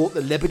it had bought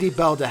the Liberty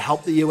Bell to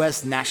help the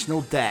US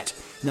national debt.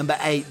 Number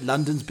 8,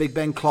 London's Big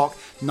Ben clock.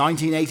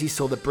 1980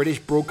 saw the British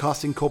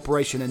Broadcasting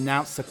Corporation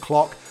announce the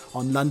clock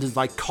on London's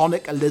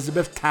iconic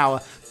Elizabeth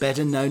Tower,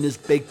 better known as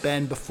Big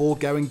Ben, before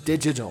going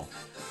digital.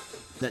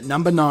 At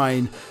number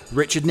 9,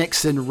 Richard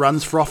Nixon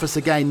runs for office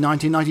again.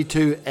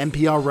 1992,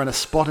 NPR ran a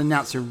spot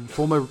announcing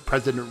former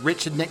President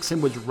Richard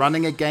Nixon was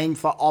running again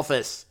for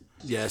office.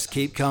 Yes,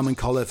 keep calm and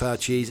cauliflower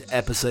cheese,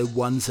 episode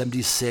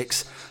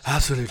 176.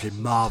 Absolutely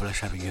marvellous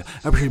having you.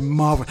 Absolutely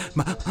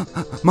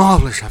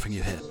marvellous having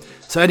you here.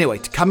 So anyway,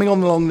 coming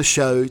on along the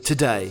show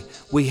today,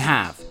 we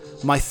have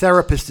My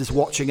Therapist is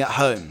Watching at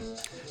Home.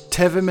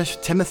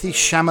 Timothy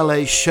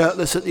Chalamet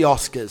shirtless at the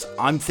Oscars.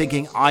 I'm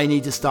thinking I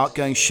need to start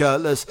going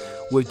shirtless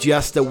with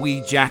just a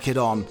wee jacket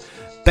on.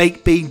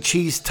 Baked bean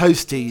cheese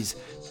toasties.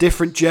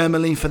 Different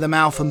Germolene for the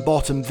mouth and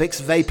bottom.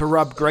 Vicks Vapor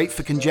Rub, great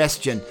for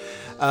congestion.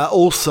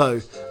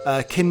 Also,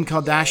 Kim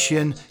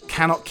Kardashian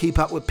cannot keep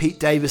up with Pete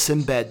Davis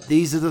in bed.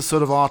 These are the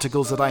sort of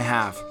articles that I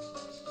have.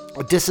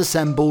 A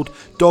disassembled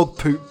dog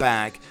poop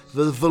bag.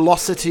 The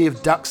velocity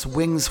of ducks'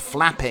 wings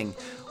flapping.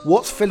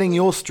 What's filling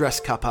your stress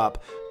cup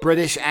up?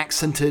 British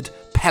accented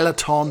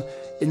Peloton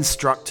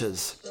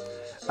instructors.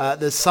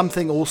 There's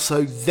something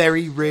also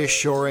very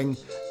reassuring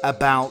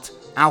about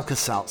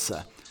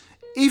Alka-Seltzer.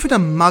 Even a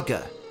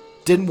mugger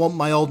didn't want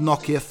my old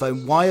Nokia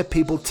phone. Why are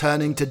people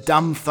turning to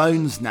dumb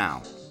phones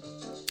now?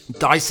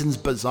 Dyson's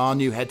bizarre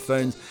new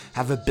headphones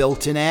have a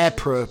built-in air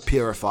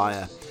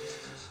purifier.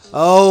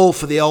 Oh,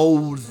 for the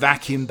old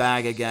vacuum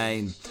bag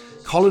again.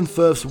 Colin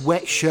Firth's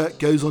wet shirt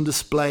goes on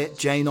display at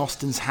Jane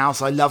Austen's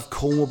house. I love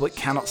Cornwall but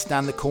cannot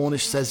stand the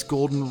Cornish, says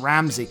Gordon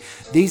Ramsay.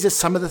 These are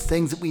some of the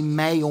things that we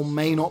may or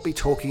may not be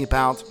talking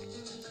about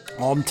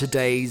on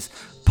today's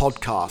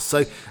podcast.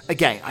 So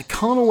again, I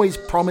can't always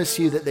promise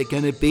you that they're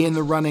going to be in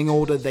the running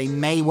order. They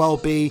may well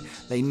be,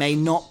 they may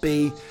not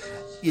be.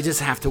 You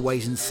just have to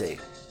wait and see.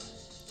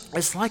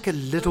 It's like a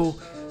little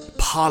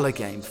parlour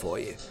game for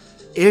you.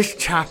 Is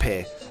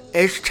Chappie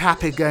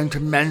going to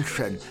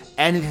mention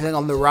anything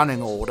on the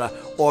running order,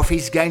 or if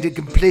he's going to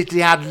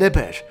completely ad-lib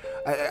it?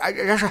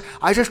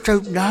 I just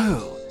don't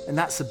know. And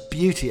that's the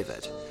beauty of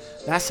it.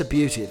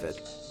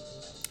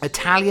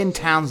 Italian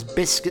town's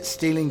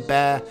biscuit-stealing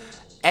bear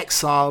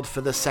exiled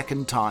for the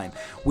second time.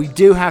 We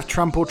do have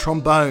Trump or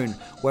Trombone,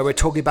 where we're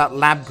talking about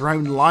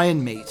lab-grown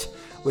lion meat.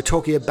 We're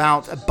talking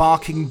about a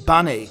barking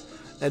bunny,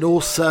 and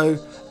also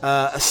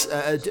a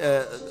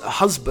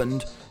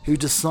husband who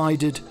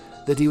decided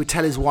that he would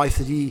tell his wife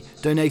that he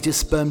donated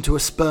sperm to a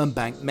sperm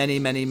bank many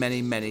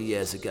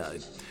years ago.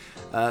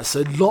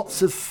 So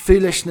lots of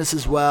foolishness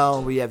as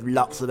well. We have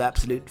lots of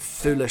absolute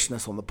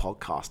foolishness on the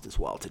podcast as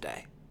well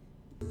today.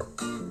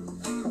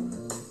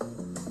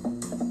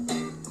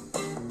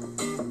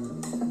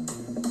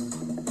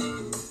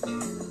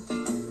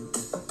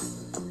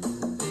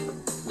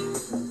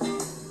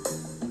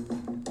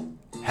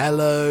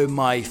 Hello,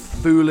 my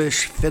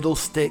foolish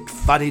fiddlestick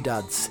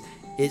fuddy-duds.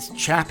 It's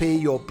Chappie,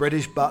 your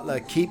British butler.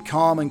 Keep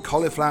calm and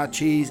cauliflower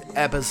cheese,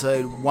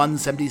 episode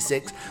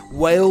 176.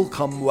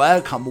 Welcome.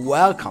 Welcome you.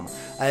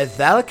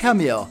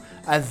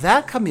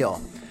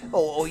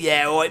 Oh,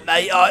 yeah, all right,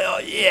 mate.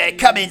 Yeah,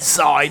 come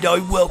inside. I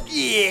will.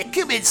 Yeah,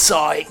 come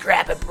inside.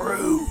 Grab a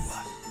brew.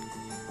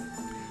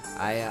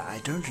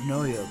 I don't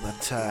know you,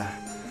 but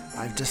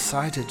I've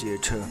decided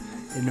to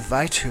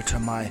invite you to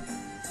my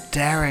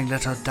daring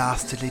little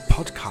dastardly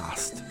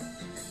podcast.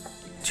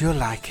 Do you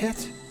like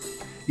it?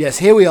 Yes,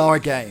 here we are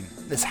again,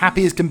 as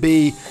happy as can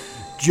be,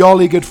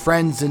 jolly good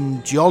friends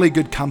and jolly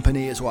good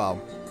company as well.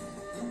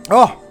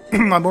 Oh,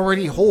 I'm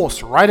already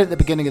hoarse right at the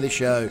beginning of the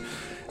show.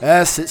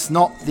 Yes, it's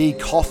not the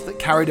cough that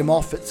carried him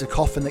off, it's the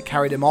coffin that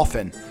carried him off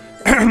in.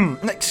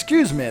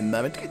 Excuse me a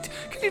moment,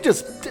 can you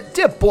just,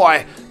 dear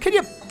boy, can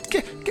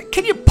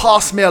you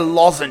pass me a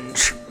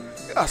lozenge?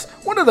 Yes,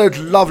 one of those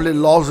lovely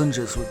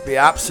lozenges would be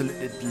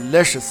absolutely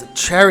delicious. A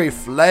cherry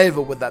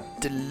flavour with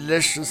that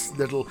delicious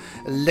little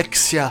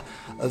elixir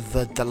of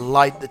the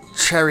delight, the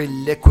cherry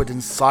liquid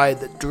inside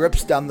that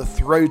drips down the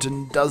throat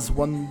and does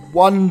one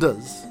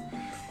wonders.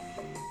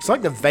 It's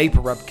like the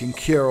Vapor Rub can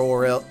cure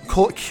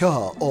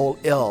all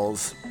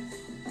ills.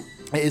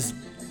 It is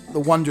the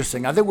wondrous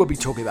thing I think we'll be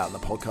talking about in the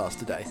podcast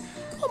today.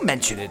 I'll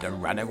mention it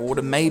in running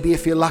order maybe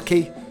if you're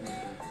lucky.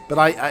 But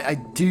I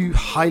do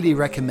highly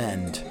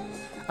recommend.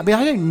 I mean,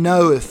 I don't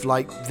know if,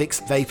 like,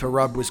 Vicks Vapor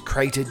Rub was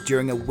created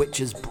during a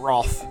witch's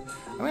broth.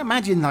 I mean,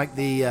 imagine, like,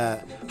 the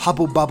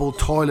Hubble Bubble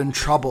Toil and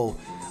Trouble,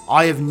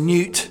 Eye of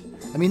Newt.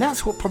 I mean,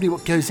 that's probably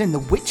what goes in. The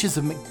witches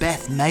of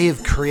Macbeth may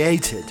have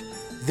created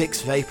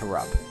Vicks Vapor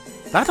Rub.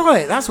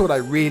 That's what I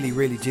really,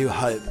 really do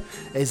hope,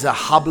 is a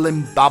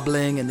hubbling,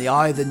 bubbling, and the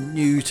Eye of the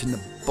Newt, and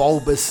the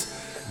bulbous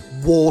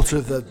wart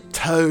of the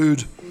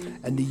toad,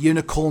 and the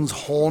unicorn's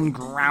horn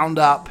ground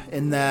up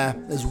in there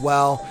as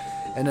well.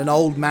 And an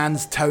old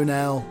man's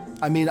toenail.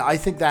 I mean, I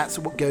think that's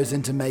what goes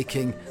into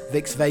making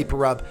Vicks Vapor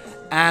Rub,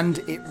 and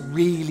it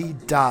really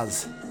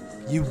does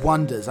you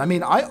wonders. I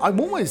mean, I'm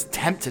almost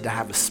tempted to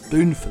have a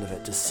spoonful of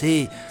it to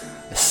see.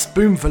 A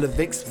spoonful of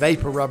Vicks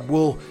Vapor Rub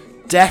will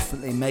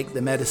definitely make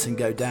the medicine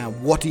go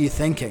down. What are you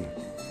thinking?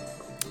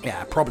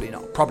 Yeah, probably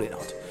not.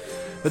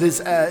 But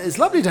it's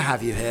lovely to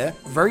have you here.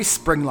 Very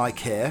spring-like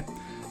here.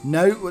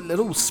 No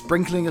little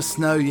sprinkling of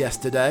snow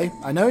yesterday.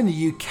 I know in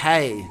the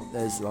UK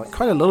there's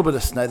quite a little bit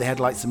of snow. They had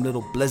some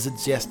little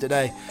blizzards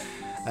yesterday.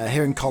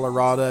 Here in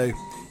Colorado,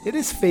 it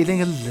is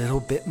feeling a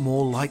little bit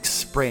more like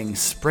spring.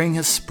 Spring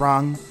has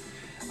sprung.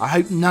 I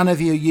hope none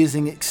of you are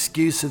using the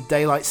excuse of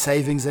daylight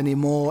savings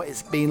anymore.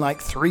 It's been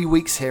 3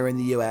 weeks here in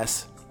the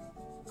US.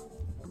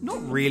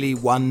 Not really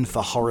one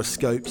for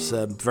horoscopes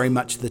very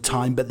much of the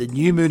time, but the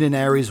new moon in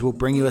Aries will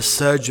bring you a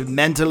surge of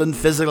mental and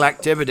physical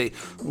activity.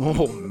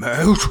 Oh,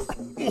 no.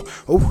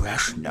 Oh,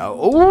 yes,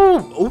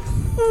 no.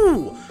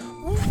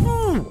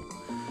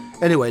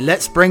 Anyway,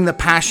 let's bring the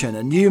passion.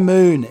 A new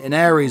moon in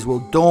Aries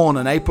will dawn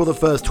on April the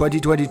 1st,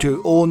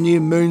 2022. All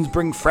new moons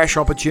bring fresh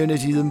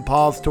opportunities and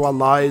paths to our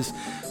lives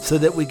so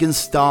that we can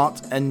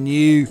start a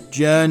new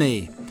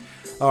journey.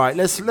 All right,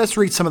 let's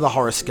read some of the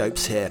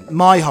horoscopes here.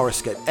 My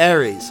horoscope,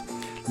 Aries.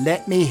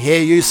 Let me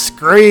hear you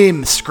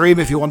scream. Scream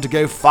if you want to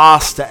go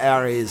faster,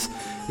 Aries.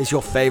 It's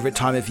your favourite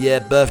time of year.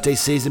 Birthday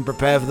season.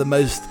 Prepare for the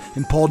most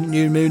important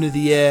new moon of the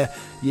year.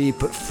 You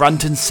put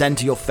front and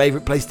centre your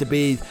favourite place to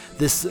be.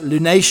 This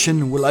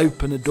lunation will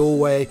open a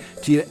doorway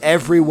to you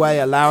every way,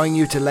 allowing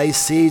you to lay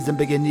seeds and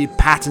begin new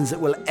patterns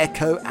that will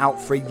echo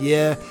out for a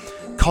year.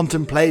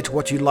 Contemplate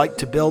what you'd like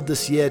to build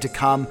this year to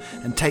come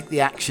and take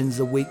the actions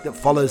the week that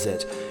follows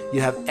it.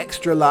 You have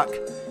extra luck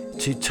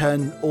to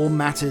turn all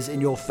matters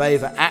in your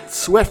favour. Act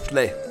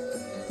swiftly.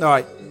 All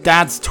right,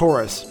 Dad's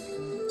Taurus.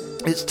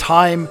 It's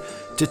time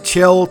to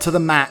chill to the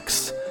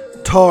max.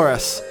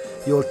 Taurus,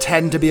 you'll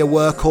tend to be a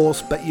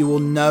workhorse, but you will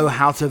know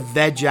how to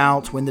veg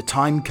out when the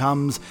time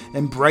comes.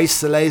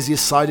 Embrace the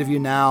laziest side of you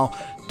now.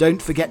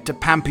 Don't forget to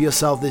pamper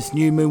yourself. This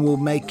new moon will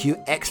make you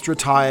extra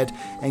tired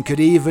and could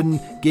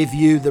even give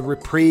you the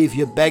reprieve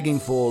you're begging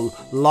for.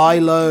 Lie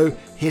low,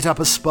 hit up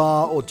a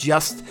spa, or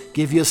just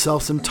give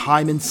yourself some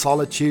time in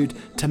solitude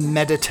to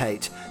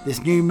meditate. This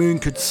new moon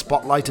could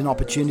spotlight an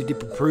opportunity to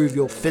improve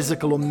your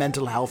physical or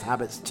mental health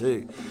habits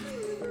too.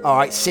 All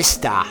right,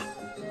 sister.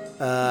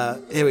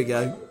 Here we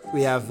go.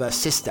 We have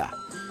sister.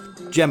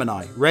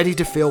 Gemini, ready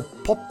to feel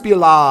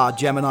popular.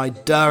 Gemini,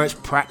 duh, it's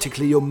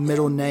practically your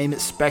middle name,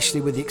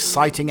 especially with the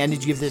exciting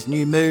energy of this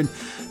new moon.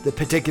 The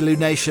particular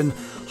lunation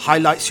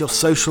highlights your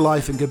social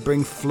life and could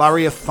bring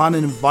flurry of fun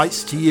and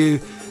invites to you,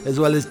 as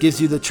well as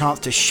gives you the chance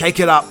to shake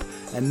it up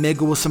and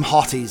mingle with some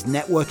hotties.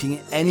 Networking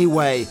in any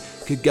way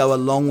could go a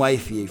long way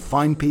for you.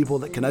 Find people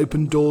that can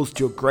open doors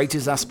to your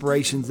greatest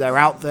aspirations. They're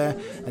out there,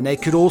 and they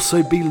could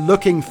also be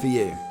looking for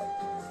you.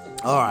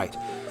 All right,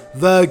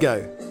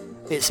 Virgo,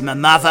 it's my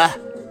mother.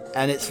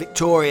 And it's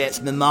Victoria,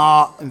 it's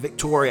Mama and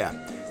Victoria.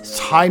 It's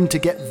time to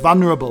get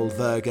vulnerable,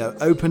 Virgo.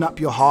 Open up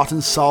your heart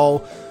and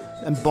soul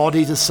and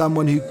body to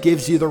someone who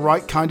gives you the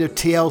right kind of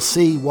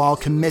TLC. While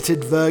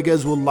committed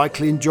Virgos will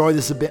likely enjoy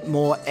this a bit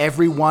more,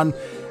 every one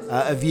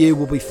of you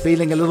will be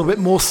feeling a little bit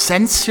more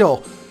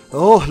sensual.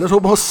 Oh, a little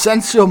more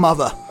sensual,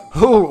 mother.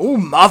 Oh,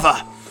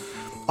 mother.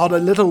 On a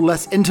little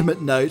less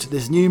intimate note,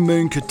 this new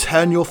moon could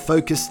turn your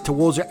focus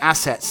towards your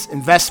assets,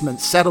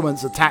 investments,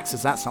 settlements, or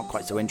taxes. That's not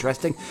quite so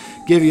interesting.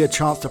 Give you a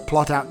chance to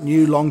plot out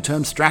new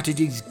long-term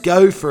strategies.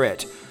 Go for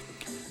it.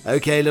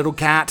 Okay, little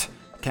cat.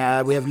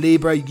 We have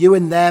Libra. You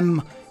and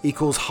them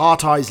equals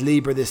heart eyes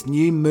Libra. This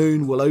new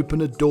moon will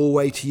open a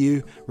doorway to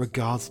you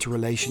regards to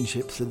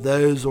relationships. For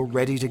those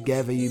already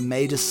together, you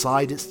may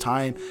decide it's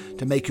time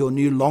to make your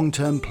new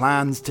long-term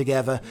plans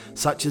together,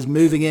 such as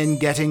moving in,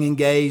 getting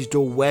engaged,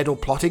 or wed, or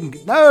plotting.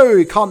 No,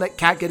 you can't let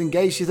Kat get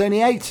engaged. She's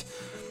only 8.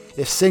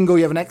 If single,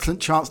 you have an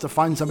excellent chance to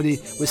find somebody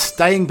with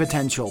staying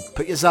potential.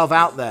 Put yourself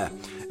out there.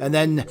 And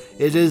then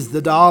it is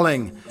the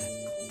darling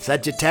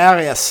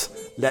Sagittarius.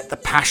 Let the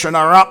passion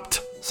erupt.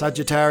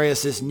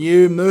 Sagittarius, this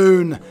new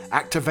moon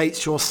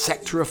activates your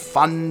sector of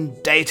fun,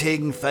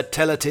 dating,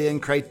 fertility, and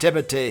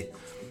creativity.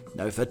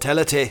 No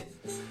fertility.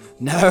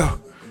 No.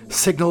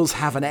 Signals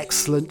have an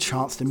excellent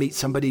chance to meet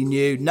somebody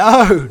new.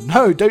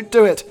 No, don't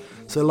do it.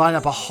 So line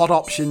up a hot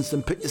options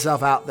and put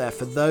yourself out there.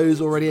 For those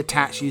already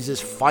attached, use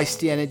this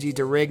feisty energy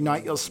to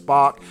reignite your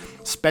spark.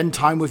 Spend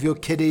time with your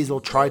kiddies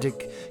or try to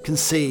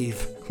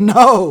conceive.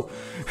 No!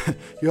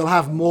 You'll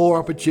have more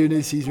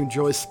opportunities to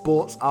enjoy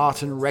sports,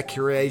 art, and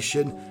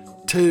recreation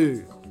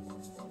too.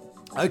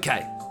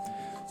 Okay,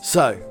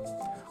 so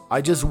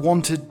I just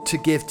wanted to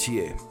give to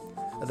you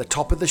at the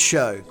top of the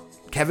show,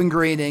 Kevin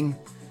Greening,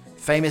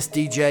 famous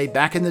DJ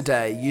back in the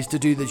day, used to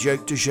do the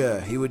joke du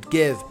jour. He would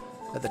give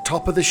at the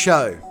top of the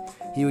show,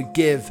 he would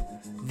give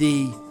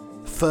the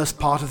first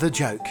part of the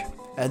joke,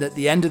 and at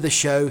the end of the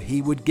show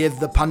he would give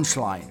the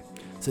punchline.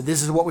 So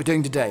this is what we're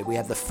doing today. We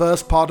have the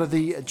first part of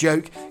the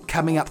joke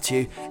coming up to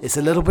you. It's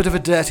a little bit of a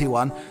dirty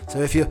one.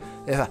 So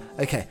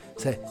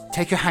so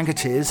take your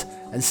handkerchiefs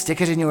and stick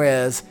it in your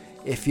ears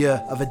if you're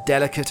of a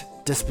delicate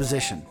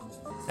disposition.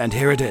 And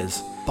here it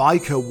is.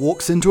 Biker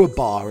walks into a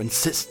bar and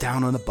sits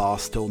down on a bar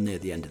stool near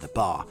the end of the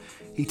bar.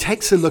 He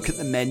takes a look at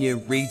the menu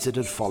and reads it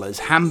as follows.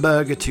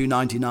 Hamburger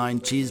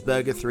 $2.99,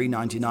 cheeseburger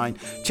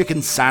 $3.99,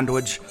 chicken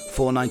sandwich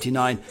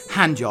 $4.99,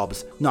 hand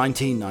jobs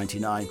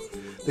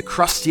 $19.99. The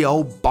crusty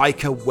old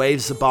biker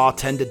waves the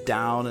bartender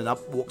down, and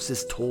up walks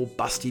this tall,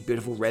 busty,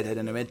 beautiful redhead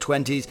in her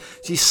mid-20s.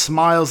 She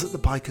smiles at the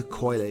biker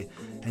coyly,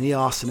 and he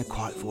asks in a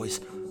quiet voice,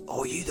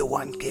 "Are you the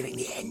one giving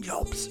the hand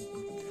jobs?"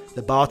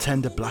 The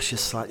bartender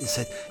blushes slightly and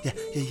said,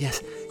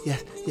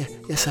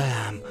 yes I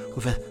am,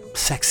 with a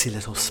sexy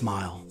little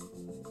smile.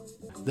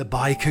 The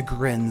biker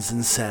grins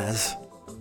and says,